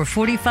 Listen for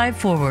 45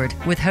 Forward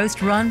with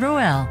host Ron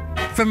Roel.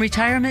 From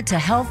retirement to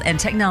health and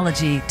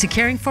technology to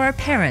caring for our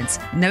parents,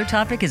 no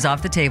topic is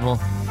off the table.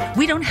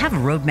 We don't have a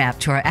roadmap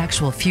to our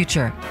actual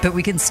future, but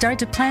we can start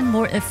to plan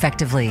more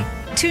effectively.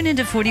 Tune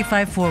into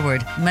 45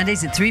 Forward,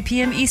 Mondays at 3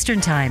 p.m. Eastern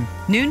Time,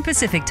 noon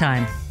Pacific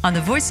Time, on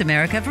the Voice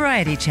America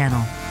Variety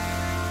Channel.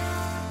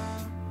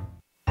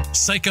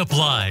 Psych Up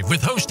Live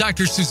with host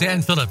Dr.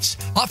 Suzanne Phillips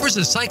offers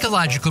a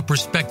psychological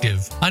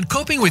perspective on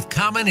coping with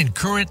common and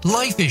current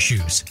life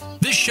issues.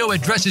 This show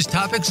addresses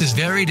topics as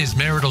varied as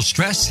marital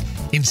stress,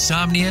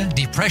 insomnia,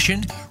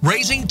 depression,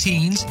 raising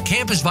teens,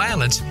 campus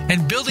violence,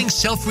 and building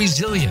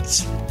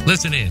self-resilience.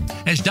 Listen in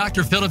as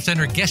Dr. Phillips and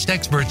her guest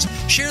experts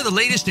share the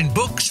latest in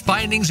books,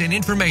 findings, and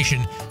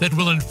information that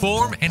will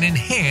inform and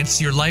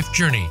enhance your life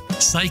journey.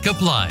 Psych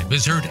Up Live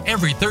is heard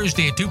every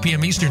Thursday at 2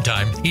 p.m. Eastern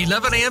Time,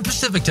 11 a.m.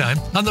 Pacific Time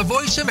on the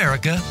Voice America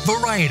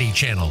Variety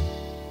Channel.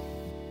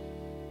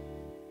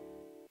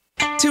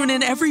 Tune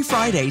in every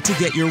Friday to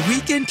get your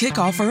weekend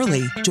kickoff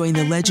early. Join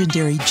the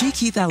legendary G.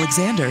 Keith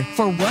Alexander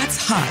for What's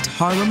Hot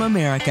Harlem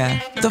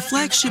America. The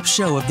flagship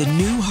show of the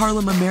new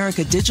Harlem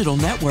America Digital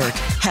Network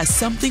has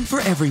something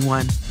for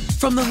everyone.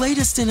 From the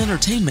latest in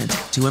entertainment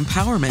to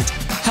empowerment,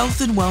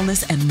 health and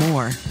wellness, and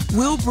more,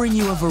 we'll bring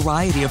you a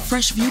variety of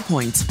fresh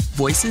viewpoints,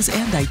 voices,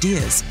 and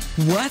ideas.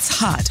 What's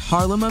Hot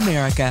Harlem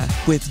America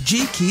with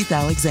G. Keith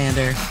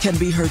Alexander can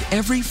be heard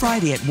every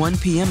Friday at 1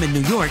 p.m. in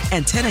New York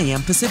and 10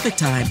 a.m. Pacific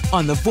Time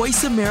on the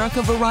Voice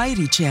America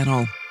Variety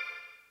Channel.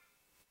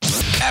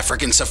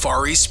 African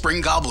safaris, spring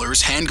gobblers,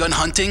 handgun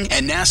hunting,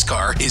 and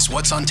NASCAR is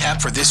what's on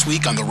tap for this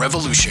week on The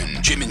Revolution.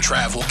 Jim and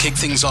Trav will kick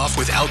things off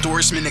with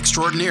outdoorsman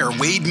extraordinaire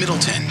Wade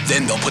Middleton.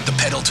 Then they'll put the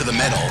pedal to the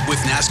metal with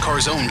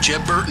NASCAR's own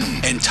Jeb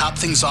Burton and top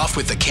things off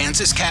with the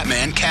Kansas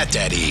Catman Cat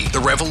Daddy. The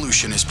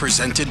Revolution is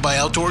presented by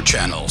Outdoor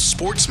Channel,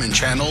 Sportsman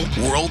Channel,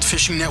 World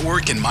Fishing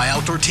Network, and My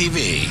Outdoor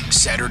TV.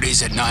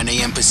 Saturdays at 9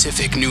 a.m.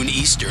 Pacific, noon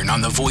Eastern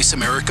on the Voice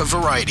America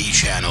Variety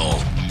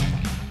Channel.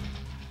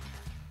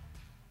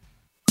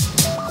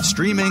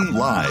 Streaming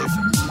live,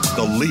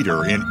 the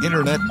leader in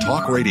Internet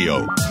talk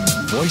radio,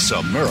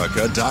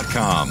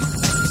 voiceamerica.com.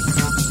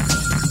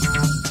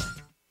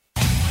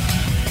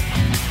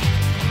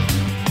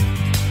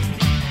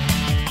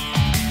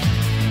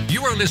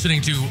 You are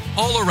listening to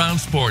All Around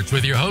Sports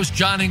with your host,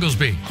 John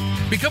Inglesby.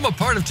 Become a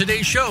part of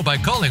today's show by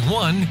calling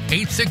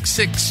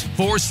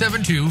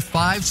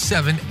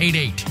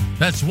 1-866-472-5788.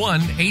 That's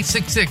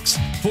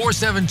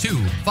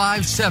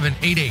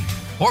 1-866-472-5788.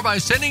 Or by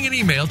sending an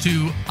email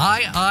to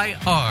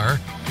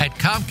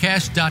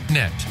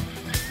iir@comcast.net.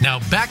 Now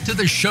back to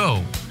the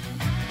show.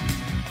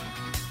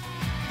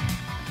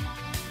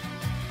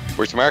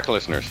 Voice America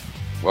listeners,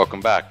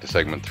 welcome back to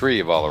segment 3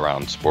 of All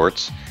Around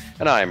Sports,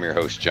 and I am your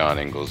host, John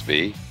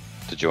Inglesby.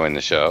 To join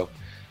the show,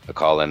 the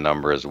call-in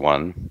number is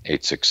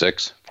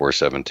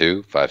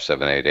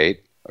 1-866-472-5788,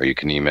 or you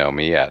can email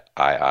me at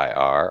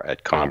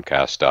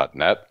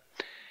iir@comcast.net.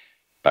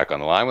 Back on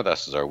the line with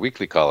us is our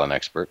weekly call-in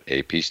expert,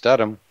 AP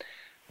Studham,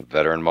 a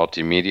veteran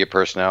multimedia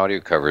personality who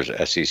covers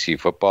SEC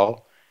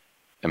football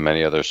and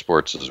many other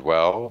sports as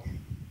well.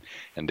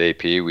 And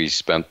AP, we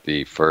spent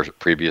the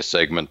previous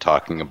segment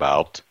talking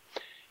about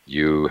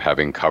you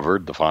having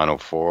covered the Final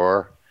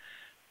Four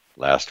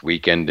last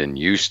weekend in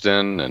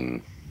Houston,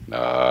 and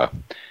the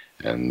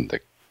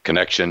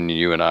connection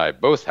you and I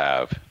both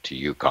have to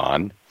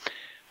UConn,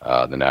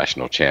 the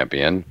national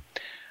champion.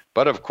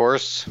 But of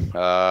course,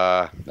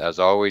 as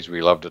always,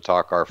 we love to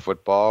talk our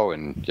football.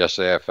 And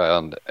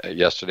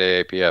yesterday,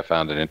 AP, I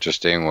found it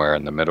interesting. We're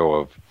in the middle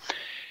of,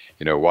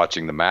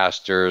 watching the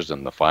Masters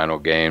and the final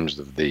games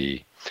of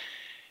the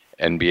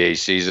NBA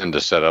season to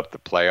set up the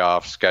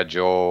playoff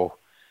schedule.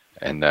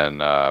 And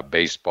then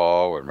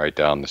baseball, and right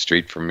down the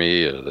street from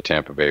me, the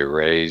Tampa Bay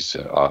Rays,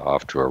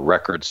 off to a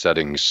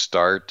record-setting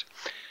start.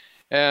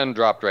 And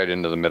dropped right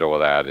into the middle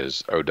of that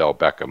is Odell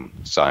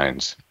Beckham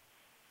signs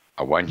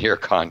a 1-year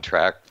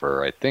contract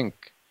for, I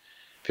think,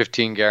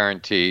 15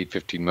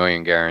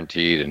 million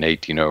guaranteed, and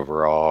 18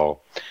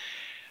 overall.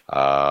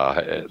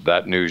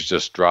 That news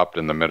just dropped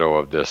in the middle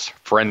of this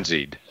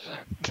frenzied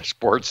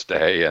sports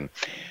day, and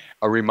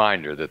a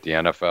reminder that the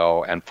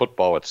NFL and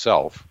football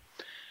itself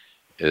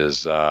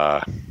is,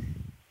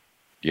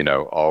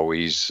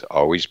 always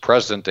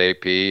present,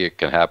 AP. It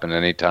can happen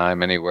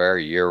anytime, anywhere,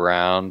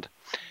 year-round.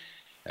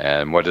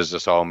 And what does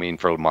this all mean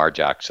for Lamar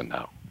Jackson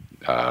now?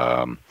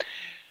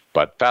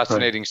 But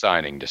fascinating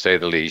signing, to say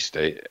the least.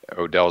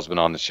 Odell's been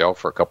on the shelf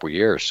for a couple of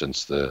years,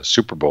 since the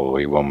Super Bowl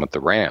he won with the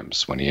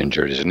Rams when he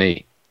injured his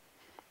knee.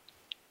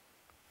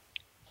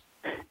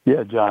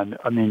 Yeah, John.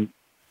 I mean,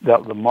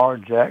 that Lamar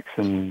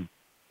Jackson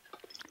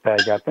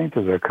tag, I think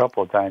there's a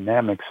couple of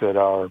dynamics that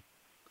are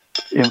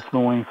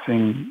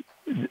influencing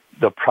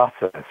the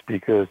process,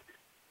 because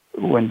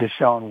when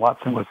Deshaun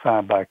Watson was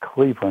signed by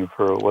Cleveland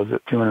for, was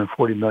it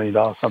 $240 million,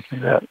 something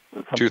like that?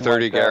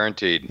 $230 like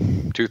guaranteed.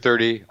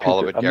 $230, all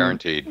of it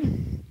guaranteed.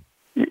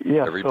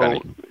 Yeah, every so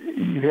penny.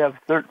 You have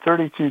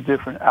 32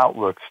 different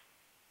outlooks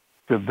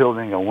to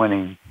building a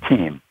winning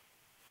team.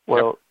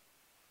 Well,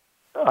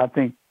 I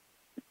think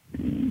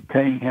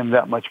paying him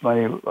that much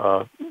money,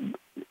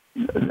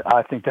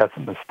 I think that's a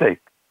mistake.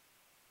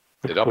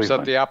 It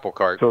upset the apple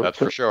cart, that's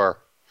for sure.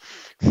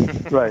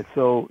 Right.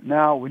 So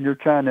now when you're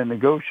trying to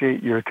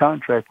negotiate your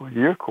contract with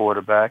your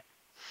quarterback,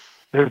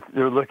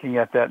 they're looking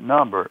at that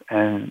number,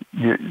 and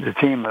the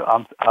team,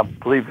 I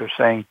believe they're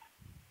saying,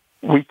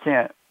 we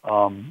can't,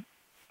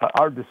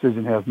 our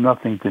decision has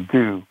nothing to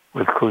do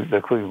with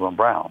the Cleveland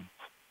Browns.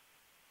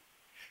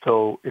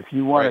 So if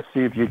you want to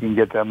see if you can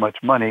get that much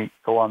money,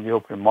 go on the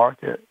open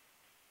market,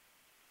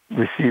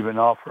 receive an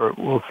offer.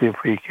 We'll see if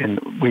we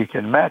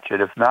can match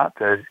it. If not,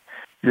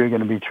 you're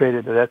going to be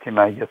traded to that team.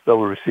 I guess they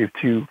will receive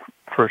 2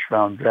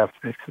 first-round draft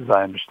picks, as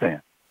I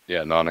understand.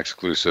 Yeah,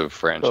 non-exclusive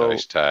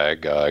franchise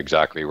tag.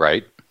 Exactly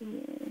right.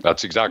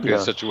 That's exactly the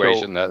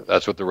situation.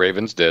 That's what the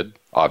Ravens did,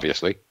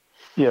 obviously.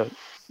 Yeah.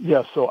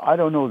 So I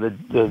don't know the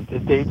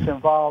dates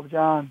involved,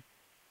 John.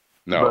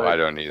 No, I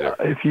don't either.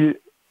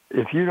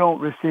 If you don't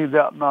receive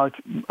that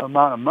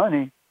amount of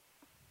money,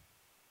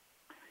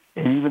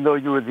 and even though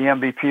you were the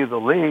MVP of the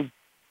league,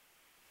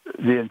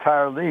 the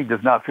entire league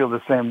does not feel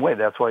the same way.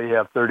 That's why you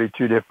have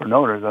 32 different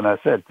owners, and I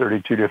said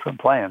 32 different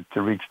plans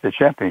to reach the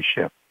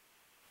championship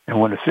and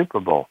win a Super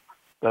Bowl.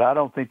 But I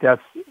don't think that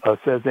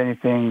says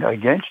anything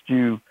against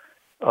you.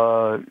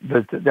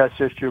 That's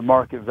just your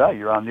market value.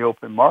 You're on the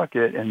open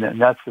market, and then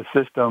that's the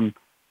system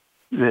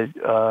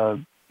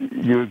that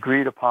you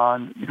agreed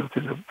upon,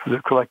 through the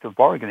collective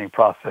bargaining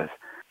process.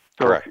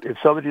 So correct. If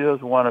somebody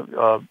doesn't want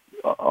to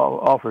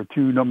offer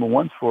 2 number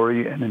ones for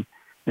you and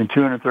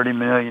 $230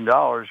 million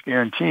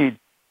guaranteed,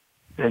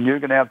 then you're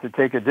going to have to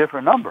take a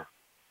different number,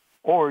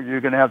 or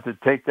you're going to have to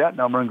take that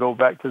number and go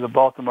back to the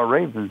Baltimore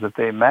Ravens if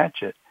they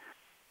match it.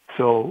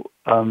 So,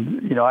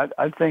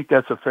 I think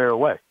that's a fair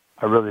way.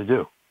 I really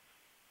do.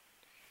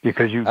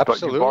 Because you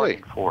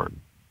bargained for it.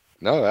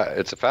 No,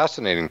 it's a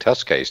fascinating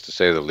test case, to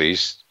say the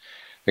least.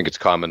 I think it's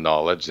common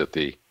knowledge that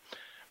the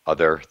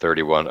other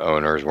 31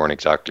 owners weren't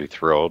exactly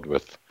thrilled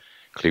with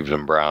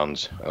Cleveland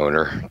Browns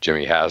owner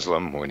Jimmy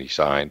Haslam when he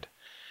signed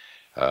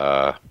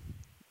Deshaun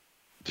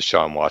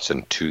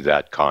Watson to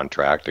that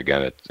contract.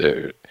 Again,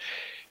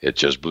 it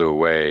just blew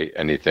away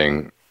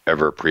anything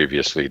ever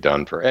previously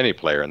done for any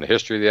player in the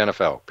history of the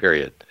NFL,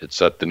 period. It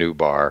set the new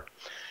bar.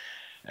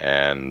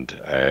 And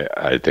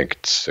I think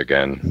it's,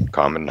 again,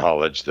 common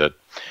knowledge that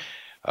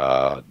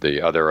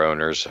the other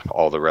owners,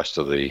 all the rest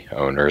of the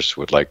owners,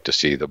 would like to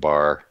see the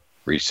bar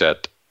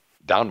reset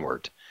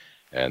downward.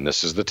 And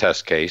this is the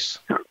test case.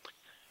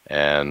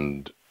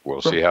 And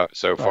we'll see how.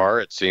 So far,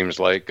 it seems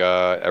like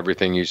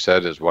everything you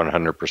said is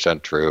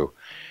 100% true.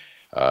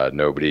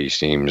 Nobody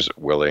seems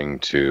willing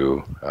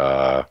to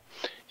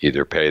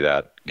either pay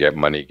that, get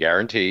money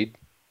guaranteed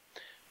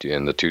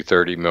in the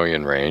 $230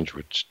 million range,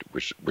 which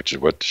is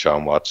what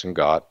Deshaun Watson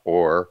got,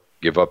 or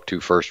give up 2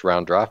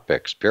 first-round draft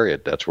picks.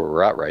 Period. That's where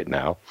we're at right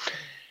now.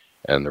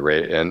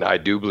 And I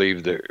do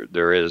believe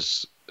there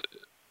is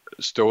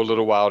still a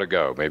little while to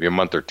go, maybe a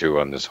month or 2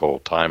 on this whole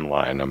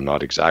timeline. I'm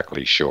not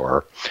exactly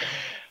sure.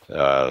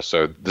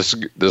 So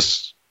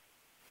this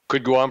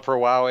could go on for a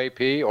while,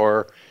 AP,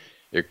 or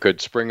it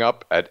could spring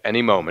up at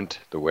any moment,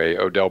 the way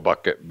Odell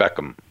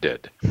Beckham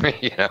did.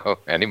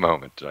 Any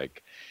moment,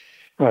 like.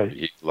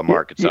 Right.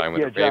 Lamar could sign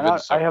with the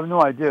Ravens. I have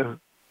no idea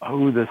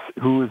who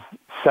is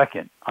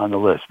second on the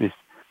list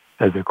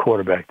as a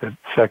quarterback, the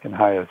second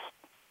highest.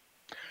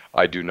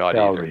 I do not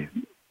salary.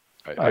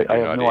 Either. I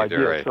have no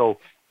idea. I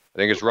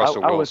think it's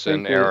Russell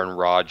Wilson, Aaron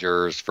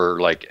Rodgers for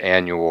like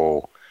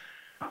annual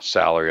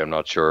salary. I'm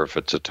not sure if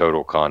it's a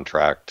total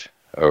contract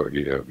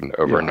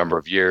over a number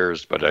of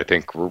years, but I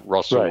think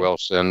Russell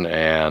Wilson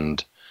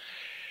and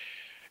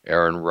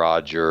Aaron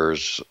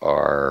Rodgers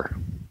are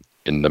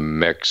in the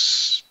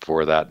mix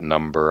for that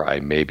number. I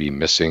may be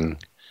missing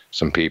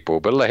some people,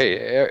 but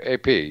hey,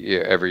 AP,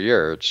 every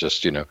year it's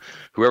just,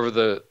 whoever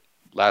the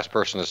last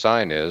person to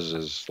sign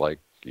is like,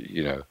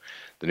 the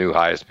new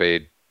highest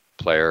paid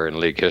player in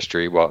league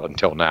history. Well,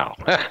 until now,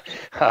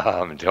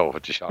 until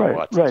Deshaun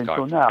Watson's right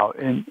until now,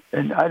 and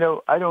I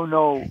don't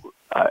know.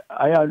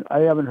 I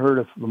haven't heard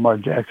if Lamar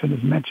Jackson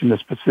has mentioned a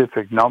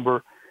specific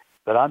number,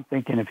 but I'm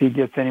thinking if he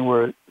gets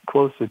anywhere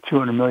close to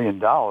 $200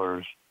 million.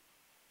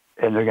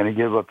 And they're going to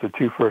give up the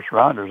 2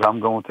 first-rounders, I'm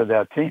going to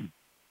that team,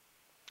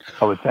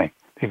 I would think,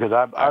 because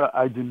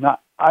I do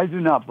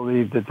not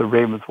believe that the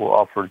Ravens will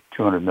offer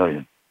 $200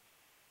 million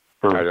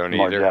for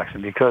Lamar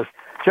Jackson, because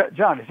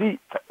John, is he?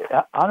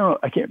 I don't know.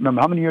 I can't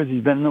remember how many years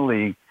he's been in the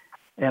league,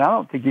 and I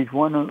don't think he's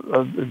won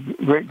a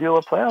great deal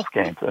of playoff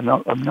games. A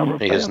number of playoff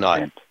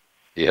games.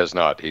 He has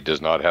not. He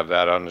does not have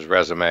that on his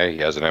resume. He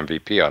has an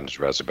MVP on his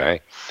resume,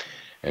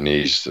 and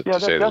he's to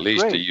say the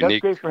least a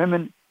unique. That's great for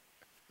him.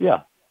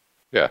 Yeah.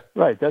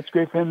 Right. That's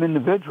great for him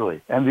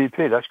individually.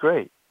 MVP. That's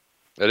great.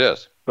 It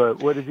is.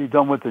 But what has he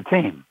done with the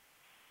team?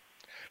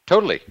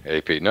 Totally,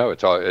 AP. No,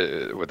 it's all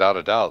without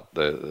a doubt.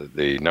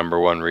 The number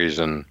one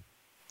reason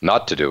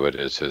not to do it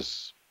is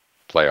his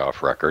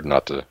playoff record,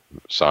 not to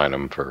sign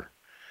him for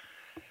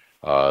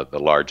the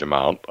large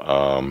amount,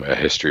 a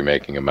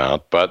history-making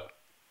amount. But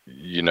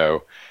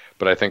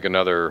But I think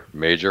another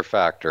major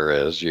factor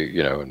is,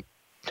 you know,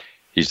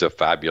 he's a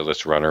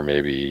fabulous runner.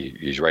 Maybe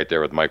he's right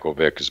there with Michael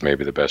Vick as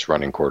maybe the best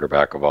running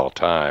quarterback of all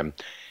time.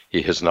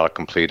 He has not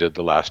completed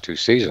the last 2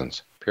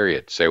 seasons,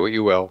 period. Say what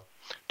you will,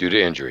 due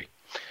to injury.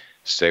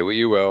 Say what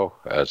you will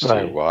as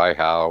to why,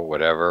 how,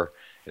 whatever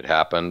it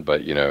happened.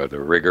 But, you know, the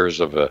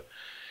rigors of the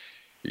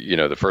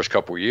first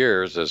couple of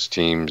years as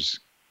teams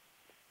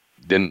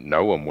didn't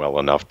know him well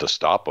enough to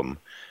stop him.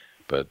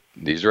 But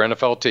these are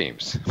NFL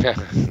teams,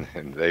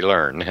 and they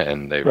learn,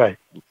 and they've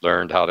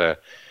learned how to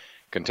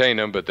contain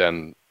him. But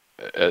then,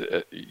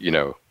 you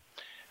know,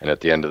 and at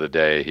the end of the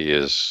day, he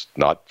has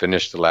not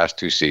finished the last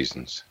 2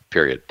 seasons,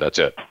 period. That's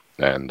it.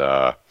 And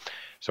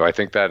so I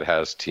think that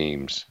has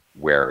teams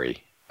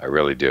wary. I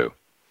really do.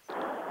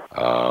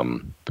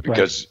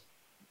 Because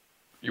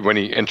when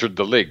he entered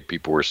the league,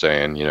 people were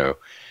saying, you know,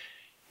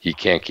 he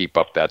can't keep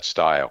up that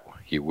style.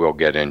 He will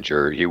get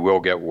injured. He will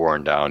get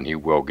worn down. He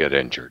will get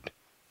injured.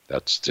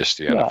 That's just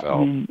the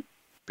NFL,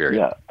 period.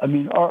 Yeah, I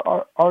mean,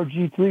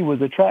 RG3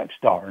 was a track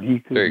star, and he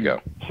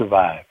couldn't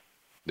survive.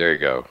 There you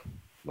go.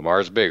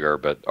 Lamar's bigger,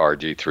 but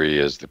RG3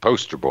 is the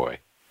poster boy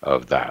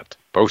of that.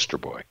 Poster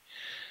boy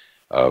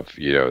of,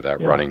 you know, that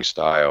running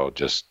style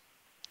just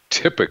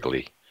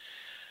typically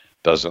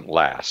doesn't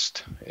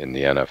last in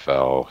the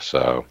NFL.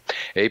 So,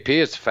 AP,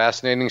 it's a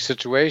fascinating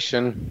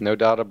situation, no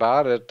doubt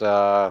about it.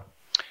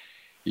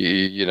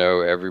 You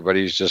know,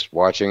 everybody's just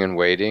watching and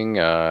waiting.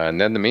 And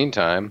then in the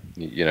meantime,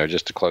 you know,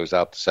 just to close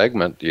out the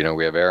segment, you know,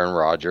 we have Aaron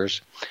Rodgers.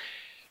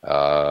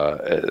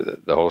 The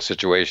whole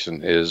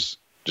situation is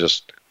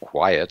just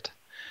quiet.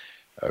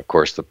 Of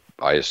course,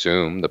 I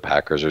assume the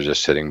Packers are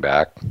just sitting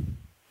back.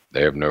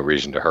 They have no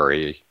reason to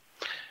hurry,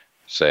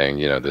 saying,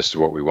 you know, this is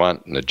what we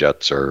want. And the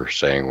Jets are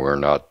saying we're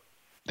not.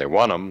 They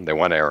want him. They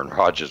want Aaron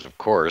Rodgers, of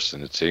course,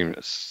 and it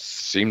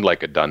seemed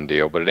like a done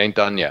deal, but it ain't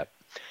done yet.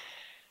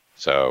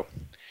 So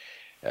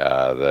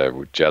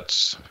the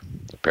Jets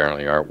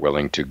apparently aren't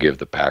willing to give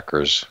the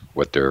Packers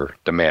what they're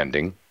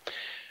demanding.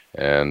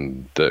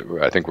 And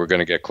I think we're going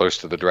to get close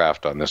to the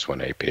draft on this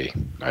one, AP.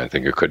 I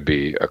think it could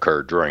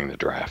occur during the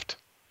draft.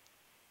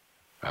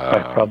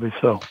 Probably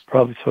so.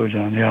 Probably so,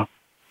 John, yeah.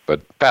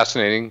 But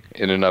fascinating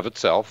in and of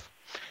itself.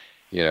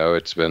 You know,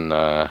 it's been,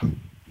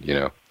 you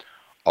know,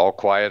 all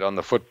quiet on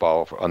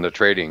the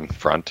trading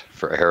front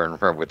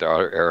with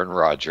Aaron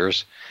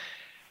Rodgers.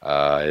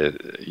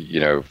 You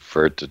know,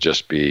 for it to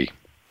just be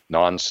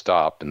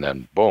nonstop and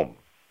then boom.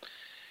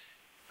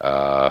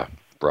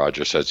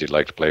 Rodgers says he'd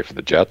like to play for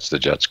the Jets. The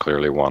Jets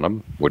clearly want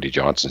him. Woody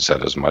Johnson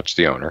said as much,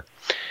 the owner.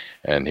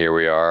 And here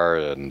we are,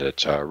 and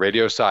it's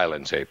radio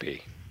silence, AP,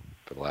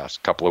 for the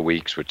last couple of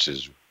weeks, which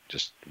is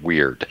just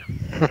weird.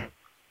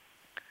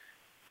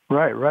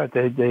 Right.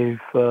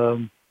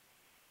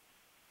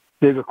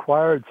 They've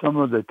acquired some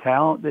of the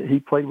talent that he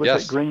played with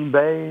at Green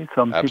Bay.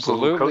 Some people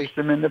who coached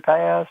him in the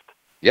past.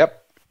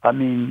 Yep. I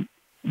mean,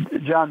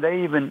 John,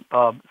 they even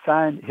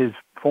signed his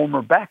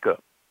former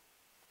backup.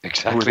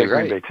 Exactly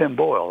right. Green Bay, Tim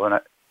Boyle, and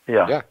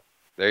yeah.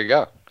 There you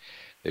go.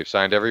 They've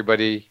signed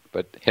everybody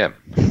but him.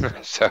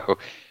 So,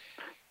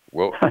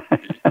 well,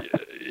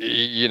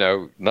 you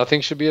know,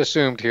 nothing should be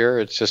assumed here.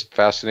 It's just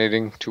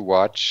fascinating to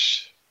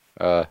watch.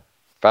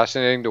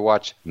 Fascinating to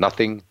watch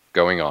nothing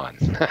going on.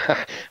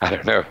 I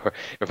don't know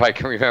if I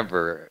can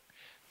remember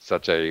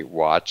such a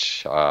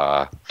watch,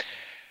 but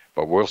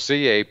we'll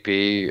see.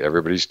 AP,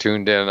 everybody's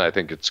tuned in. I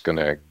think it's going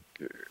to,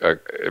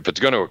 if it's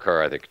going to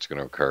occur, I think it's going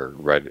to occur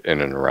right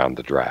in and around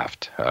the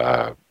draft,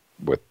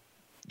 with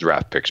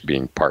draft picks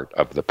being part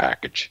of the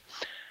package.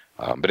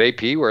 But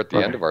AP, we're at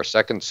the end of our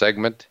second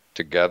segment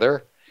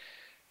together,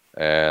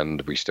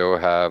 and we still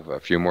have a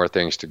few more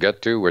things to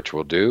get to, which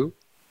we'll do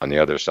on the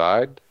other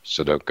side,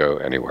 so don't go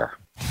anywhere.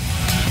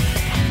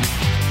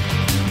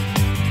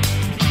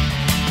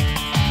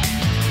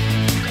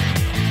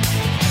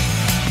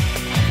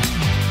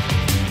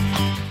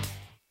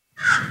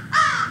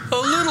 A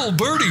little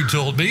birdie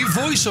told me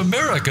Voice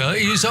America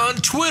is on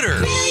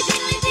Twitter.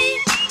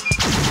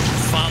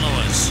 Follow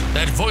us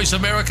at Voice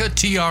America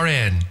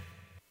TRN.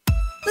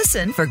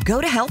 Listen for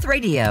Go to Health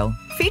Radio,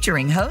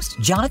 featuring host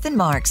Jonathan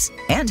Marks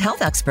and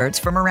health experts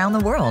from around the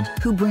world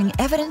who bring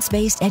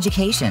evidence-based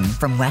education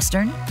from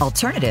Western,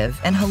 alternative,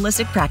 and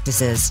holistic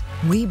practices.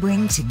 We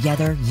bring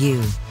together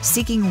you,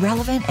 seeking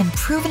relevant and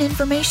proven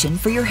information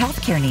for your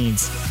healthcare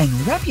needs, and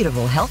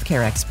reputable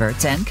healthcare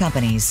experts and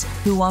companies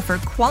who offer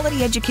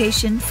quality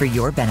education for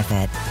your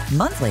benefit.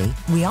 Monthly,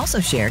 we also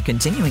share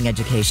continuing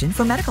education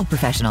for medical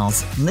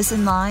professionals.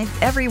 Listen live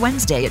every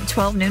Wednesday at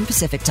 12 noon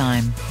Pacific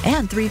Time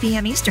and 3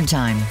 p.m. Eastern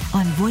Time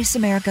on Voice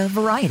America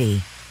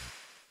Variety.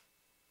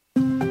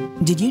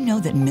 Did you know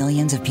that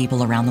millions of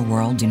people around the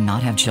world do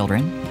not have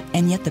children?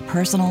 And yet the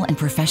personal and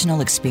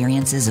professional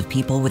experiences of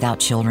people without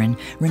children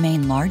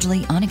remain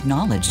largely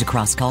unacknowledged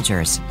across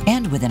cultures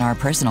and within our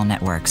personal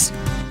networks.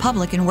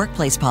 Public and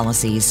workplace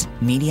policies,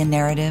 media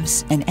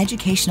narratives, and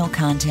educational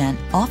content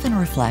often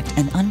reflect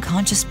an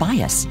unconscious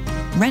bias,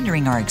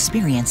 rendering our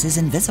experiences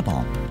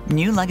invisible.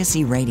 New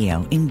Legacy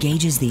Radio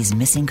engages these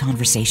missing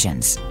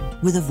conversations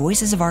with the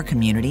voices of our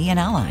community and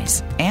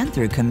allies, and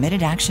through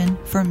committed action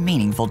for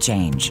meaningful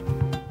change.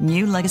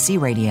 New Legacy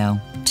Radio,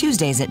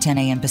 Tuesdays at 10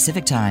 a.m.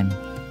 Pacific Time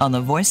on the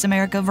Voice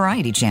America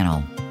Variety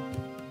Channel.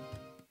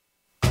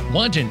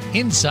 Want an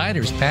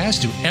insider's pass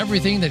to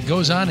everything that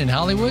goes on in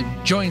Hollywood?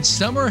 Join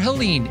Summer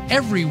Helene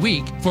every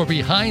week for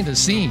Behind the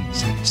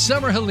Scenes.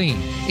 Summer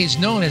Helene is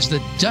known as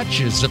the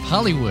Duchess of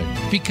Hollywood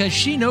because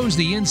she knows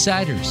the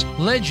insiders,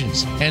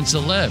 legends, and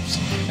celebs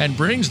and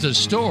brings the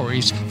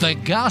stories, the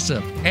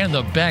gossip, and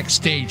the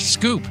backstage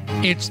scoop.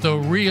 It's the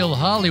real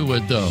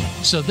Hollywood, though,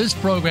 so this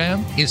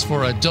program is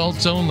for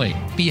adults only.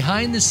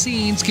 Behind the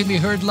Scenes can be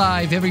heard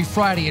live every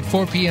Friday at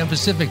 4 p.m.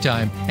 Pacific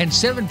Time and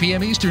 7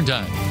 p.m. Eastern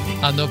Time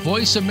on the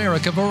Voice America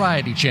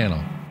Variety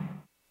Channel.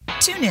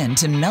 Tune in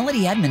to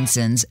Melody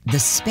Edmondson's The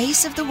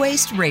Space of the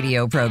Waist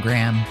radio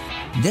program.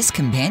 This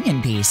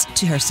companion piece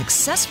to her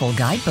successful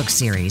guidebook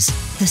series,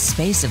 The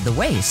Space of the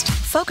Waist,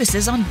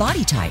 focuses on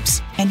body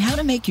types and how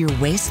to make your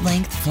waist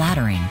length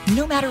flattering,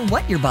 no matter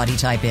what your body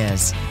type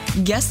is.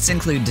 Guests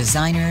include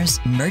designers,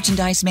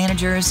 merchandise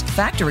managers,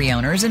 factory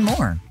owners, and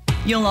more.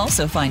 You'll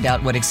also find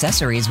out what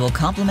accessories will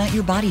complement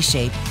your body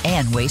shape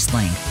and waist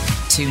length.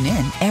 Tune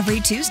in every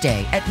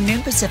Tuesday at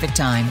noon Pacific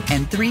Time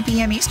and 3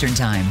 p.m. Eastern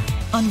Time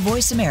on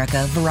Voice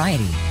America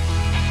Variety.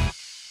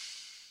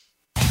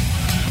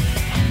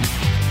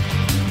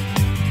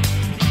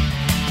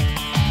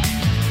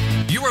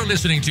 You are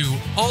listening to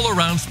All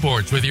Around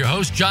Sports with your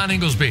host, John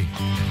Inglesby.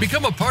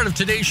 Become a part of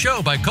today's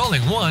show by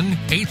calling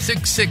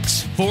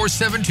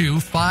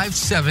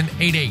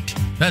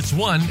 1-866-472-5788. That's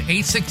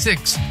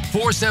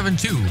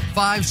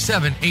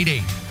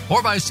 1-866-472-5788.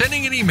 Or by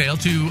sending an email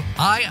to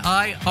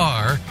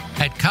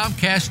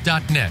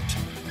iir@comcast.net.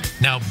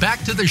 Now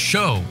back to the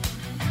show.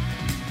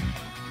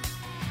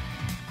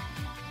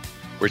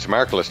 Voice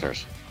America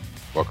listeners,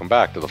 welcome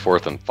back to the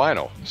fourth and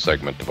final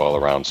segment of All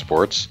Around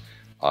Sports.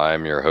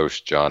 I'm your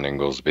host, John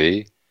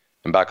Inglesby.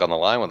 And back on the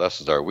line with us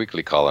is our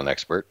weekly call-in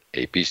expert,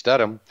 AP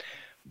Stedham,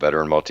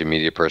 veteran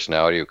multimedia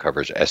personality who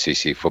covers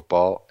SEC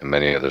football and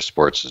many other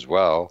sports as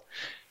well.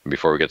 And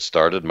before we get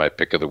started, my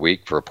pick of the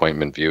week for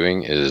appointment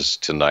viewing is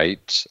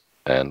tonight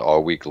and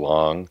all week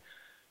long,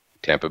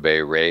 Tampa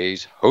Bay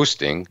Rays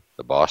hosting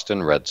the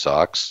Boston Red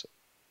Sox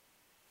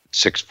at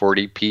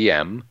 6:40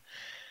 p.m.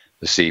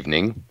 this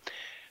evening.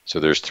 So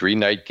there's 3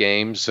 night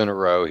games in a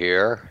row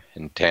here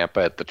in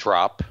Tampa at the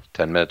Trop,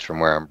 10 minutes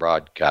from where I'm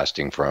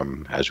broadcasting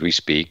from as we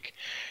speak,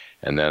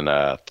 and then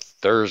a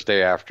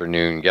Thursday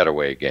afternoon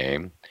getaway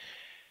game.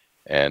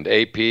 And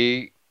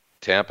AP,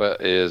 Tampa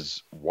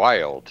is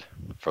wild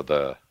for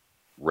the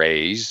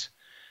Rays.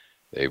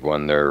 They've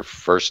won their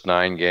first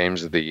 9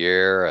 games of the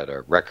year at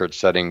a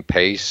record-setting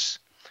pace,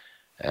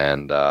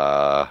 and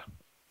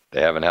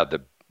they haven't had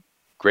the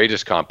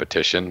greatest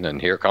competition. And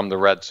here come the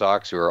Red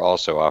Sox, who are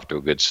also off to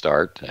a good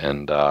start.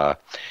 And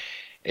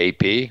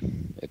AP,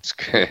 it's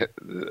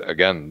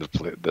again,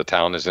 the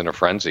town is in a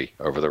frenzy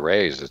over the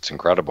Rays. It's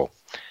incredible.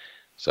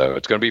 So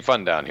it's going to be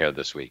fun down here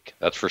this week,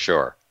 that's for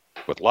sure,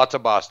 with lots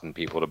of Boston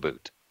people to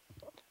boot.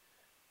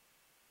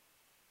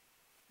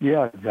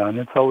 Yeah, John,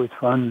 it's always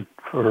fun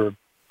for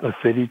a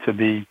city to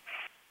be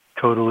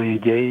totally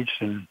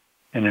engaged in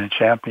a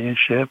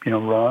championship,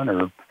 run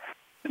or,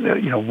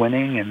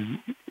 winning, and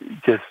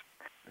just,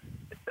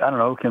 I don't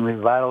know, can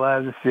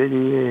revitalize the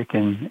city, it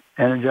can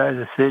energize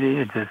the city,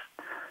 it just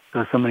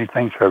does so many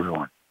things for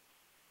everyone.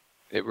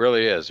 It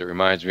really is. It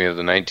reminds me of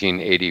the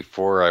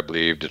 1984, I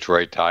believe,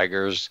 Detroit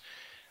Tigers.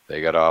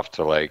 They got off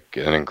to like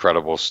an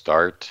incredible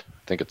start. I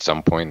think at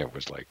some point it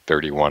was like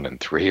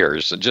 31-3 or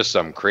just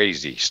some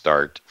crazy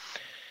start.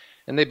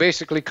 And they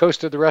basically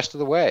coasted the rest of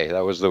the way.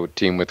 That was the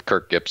team with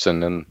Kirk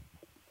Gibson and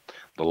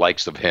the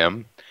likes of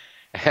him.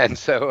 And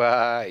so,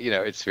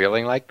 it's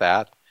feeling like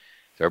that.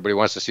 So everybody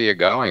wants to see it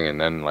going, and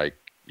then like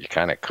you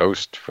kind of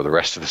coast for the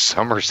rest of the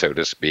summer, so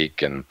to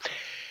speak. And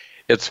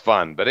it's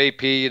fun. But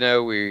AP,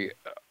 we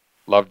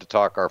love to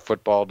talk our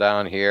football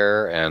down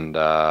here, and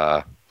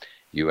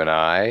you and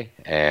I,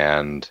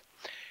 and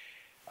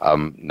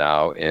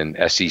now in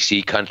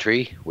SEC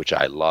country, which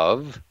I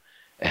love,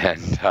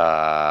 and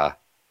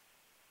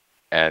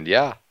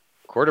yeah,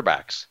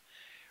 quarterbacks.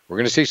 We're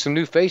going to see some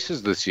new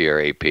faces this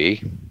year, AP,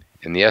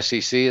 in the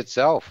SEC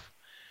itself.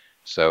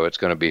 So it's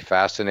going to be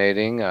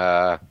fascinating.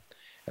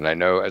 And I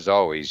know, as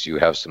always, you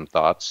have some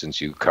thoughts since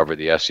you cover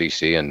the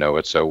SEC and know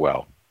it so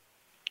well.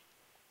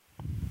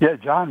 Yeah,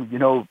 John,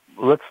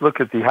 let's look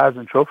at the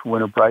Heisman Trophy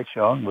winner, Bryce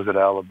Young, was at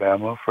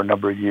Alabama for a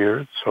number of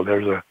years. So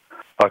there's a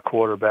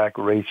quarterback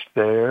race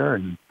there.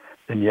 And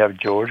then you have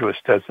Georgia with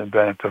Stetson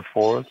Bennett IV.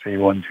 So he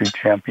won 2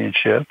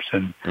 championships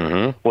and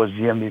was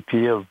the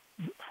MVP of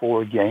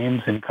 4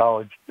 games in the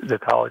college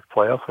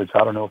playoffs, which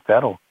I don't know if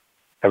that'll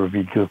ever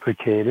be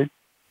duplicated.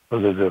 So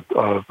there's a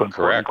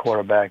important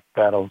quarterback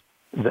battle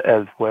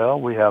as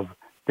well. We have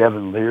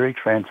Devin Leary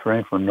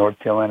transferring from North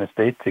Carolina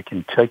State to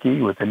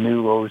Kentucky with a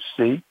new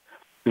OC,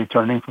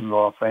 returning from the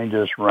Los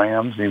Angeles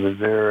Rams. He was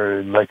there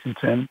in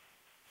Lexington,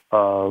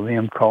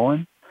 Liam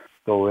Cohen.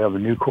 So we have a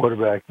new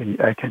quarterback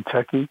at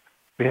Kentucky.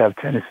 We have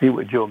Tennessee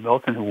with Joe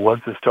Milton, who was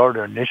the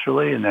starter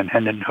initially, and then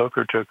Hendon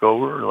Hooker took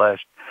over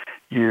last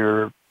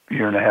year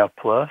and a half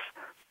plus.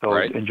 So,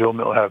 and Joe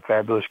Milton had a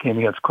fabulous game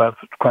against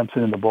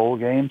Clemson in the bowl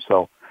game.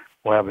 So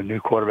we'll have a new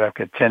quarterback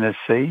at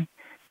Tennessee.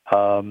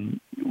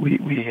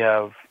 We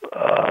have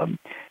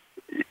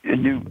a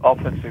new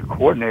offensive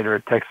coordinator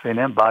at Texas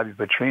A&M, Bobby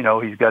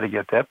Petrino. He's got to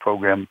get that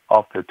program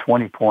off the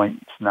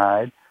 20-point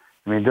snide.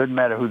 I mean, it doesn't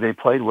matter who they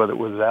played, whether it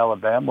was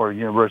Alabama or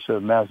University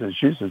of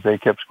Massachusetts, they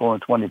kept scoring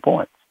 20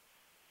 points.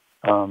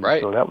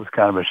 So that was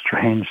kind of a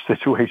strange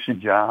situation,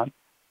 John.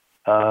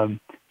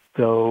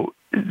 So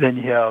then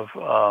you have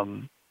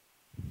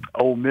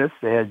Ole Miss.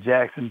 They had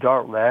Jackson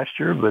Dart last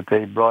year, but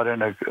they brought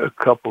in a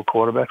couple of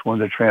quarterbacks,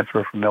 one of the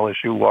transfer from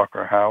LSU,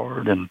 Walker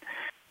Howard, and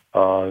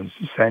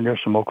Sanders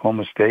from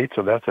Oklahoma State.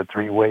 So that's a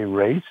 3-way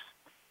race.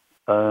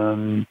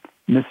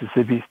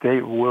 Mississippi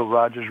State, Will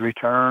Rogers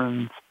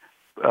returns,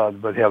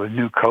 but they have a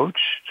new coach,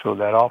 so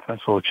that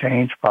offense will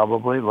change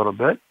probably a little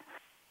bit.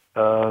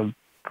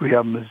 We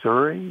have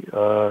Missouri.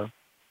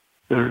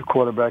 Their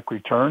quarterback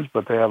returns,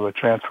 but they have a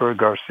transfer,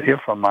 Garcia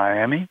from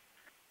Miami.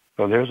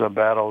 So there's a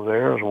battle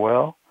there as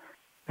well.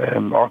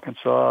 And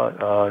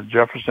Arkansas,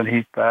 Jefferson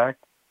Heath back.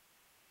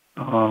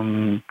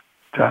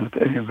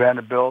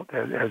 Vanderbilt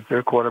has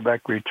their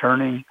quarterback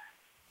returning.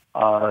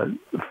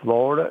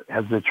 Florida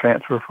has the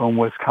transfer from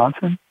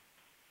Wisconsin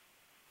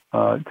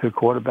to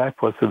quarterback,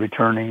 plus the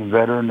returning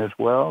veteran as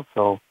well.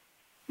 So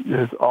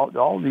there's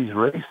all these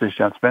races.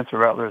 John Spencer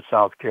Rattler at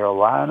South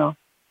Carolina.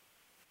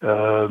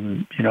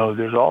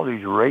 There's all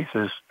these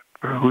races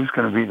for who's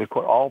going to be the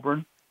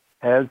Auburn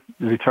has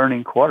the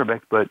returning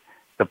quarterback, but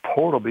the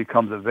portal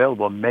becomes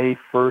available May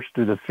 1st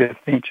through the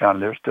 15th, John.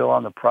 They're still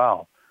on the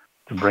prowl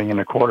to bring in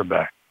a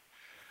quarterback.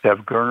 They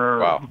have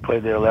Gerner, who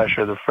played there last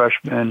year, the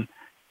freshman,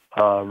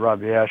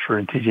 Robbie Ashford,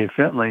 and T.J.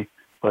 Finley,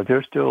 but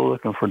they're still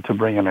looking to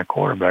bring in a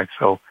quarterback.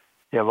 So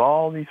you have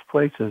all these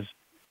places,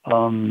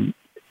 that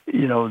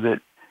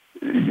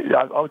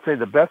I would say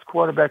the best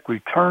quarterback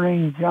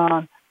returning,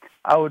 John,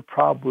 I would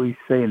probably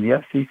say in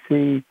the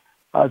SEC,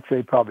 I'd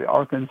say probably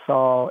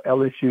Arkansas,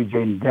 LSU,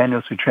 Jaden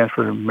Daniels, who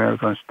transferred to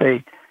Arizona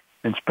State,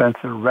 and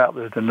Spencer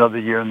Rattler is another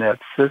year in that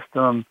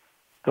system.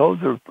 Those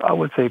are, I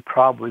would say,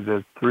 probably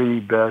the 3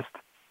 best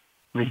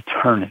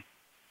returning,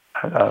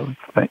 I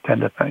would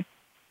tend to think.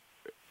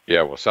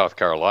 Yeah, well, South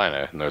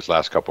Carolina, in those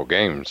last couple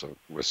games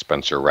with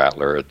Spencer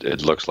Rattler,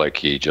 it looks like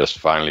he just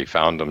finally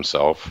found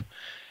himself.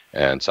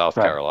 And South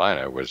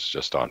Carolina was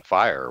just on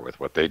fire with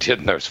what they did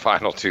in those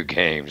final 2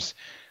 games.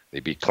 They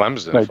beat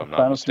Clemson, if I'm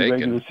not mistaken.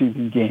 Final 2 regular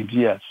season games,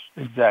 yes,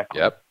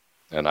 exactly. Yep,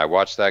 and I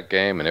watched that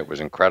game, and it was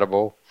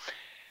incredible.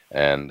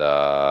 And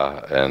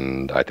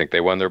I think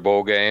they won their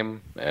bowl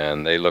game,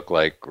 and they look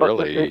like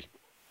really.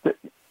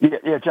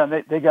 Yeah, John,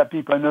 they got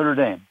beat by Notre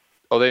Dame.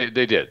 Oh, they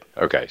did.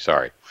 Okay,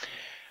 sorry.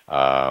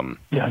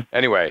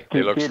 Anyway,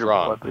 they look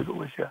strong. I believe it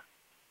was, yeah.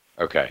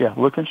 Okay. Yeah,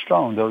 looking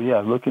strong though.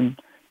 Yeah, looking.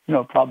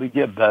 Probably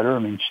get better. I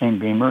mean, Shane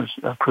Beamer's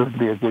proved to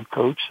be a good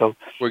coach, so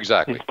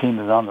exactly. His team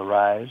is on the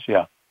rise.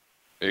 Yeah.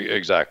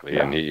 Exactly,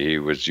 and he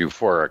was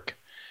euphoric,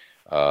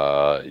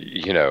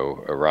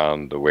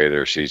 around the way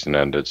their season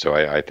ended. So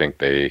I think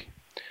they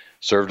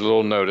served a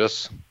little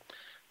notice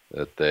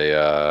that they,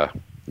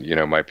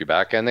 might be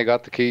back, and they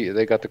got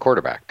the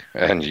quarterback,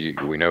 and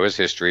we know his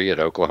history at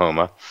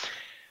Oklahoma,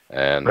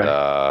 and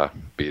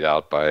beat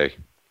out by,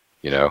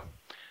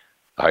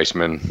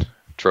 Heisman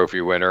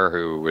Trophy winner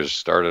who was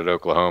started at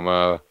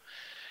Oklahoma.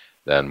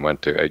 Then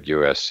went to at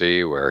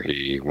USC where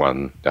he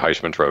won the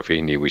Heisman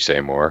Trophy. Need we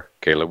say more?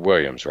 Caleb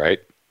Williams,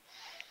 right?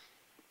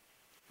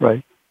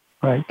 Right.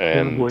 And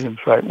Caleb Williams,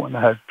 won the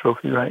Heisman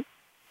Trophy, right?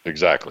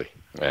 Exactly.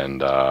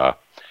 And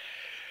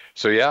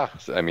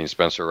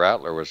Spencer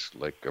Rattler was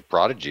like a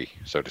prodigy,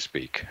 so to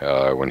speak,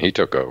 when he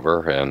took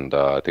over. And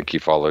I think he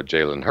followed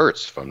Jalen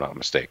Hurts, if I'm not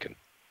mistaken.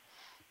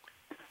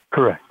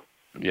 Correct.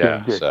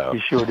 Yeah, he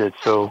sure did.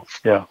 So,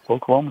 yeah,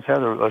 Oklahoma's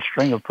had a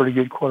string of pretty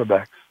good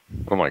quarterbacks.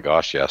 Oh, my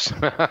gosh, yes,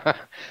 to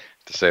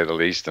say the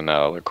least. And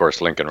now, of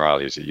course, Lincoln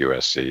Riley's at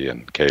USC,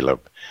 and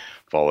Caleb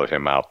followed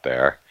him out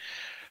there.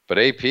 But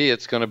AP,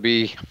 it's going to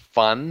be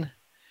fun,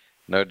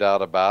 no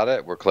doubt about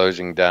it. We're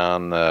closing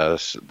down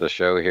the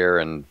show here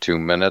in 2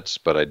 minutes,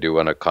 but I do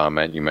want to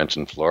comment. You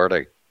mentioned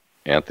Florida,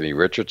 Anthony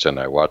Richardson.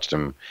 I watched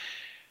him.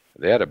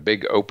 They had a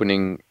big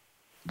opening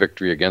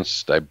victory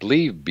against, I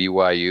believe,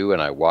 BYU,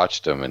 and I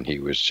watched him, and he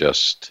was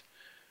just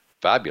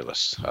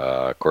fabulous.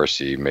 Of course,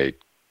 he made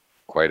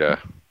quite a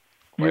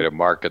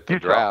mark at the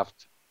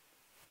draft.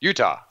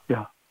 Utah.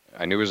 Yeah.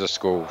 I knew it was a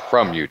school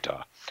from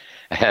Utah.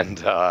 And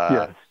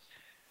so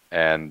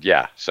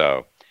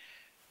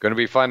going to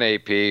be fun,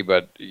 AP,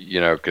 but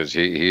because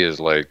he is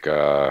like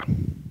I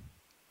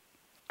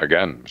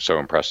again, so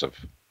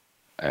impressive.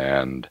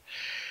 And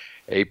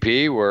AP,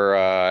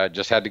 we're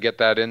just had to get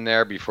that in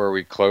there before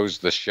we close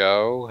the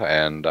show.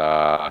 And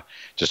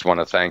just want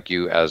to thank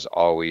you, as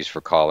always,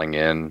 for calling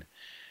in.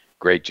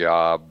 Great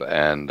job,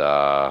 and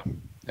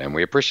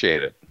we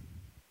appreciate it.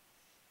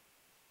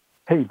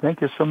 Hey,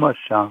 thank you so much,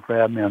 John, for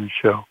having me on the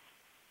show.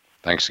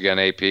 Thanks again,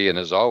 AP. And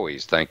as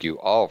always, thank you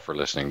all for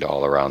listening to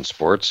All Around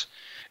Sports.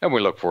 And we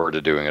look forward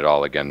to doing it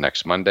all again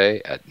next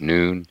Monday at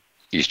noon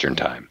Eastern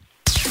Time.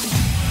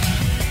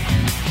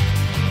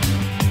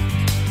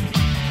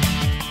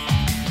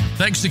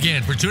 Thanks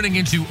again for tuning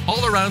into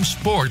All Around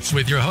Sports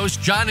with your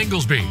host, John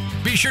Inglesby.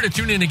 Be sure to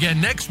tune in again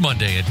next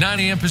Monday at 9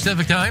 a.m.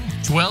 Pacific Time,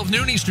 12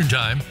 noon Eastern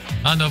Time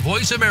on the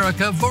Voice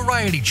America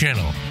Variety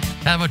Channel.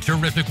 Have a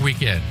terrific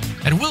weekend,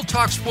 and we'll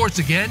talk sports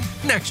again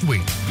next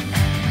week.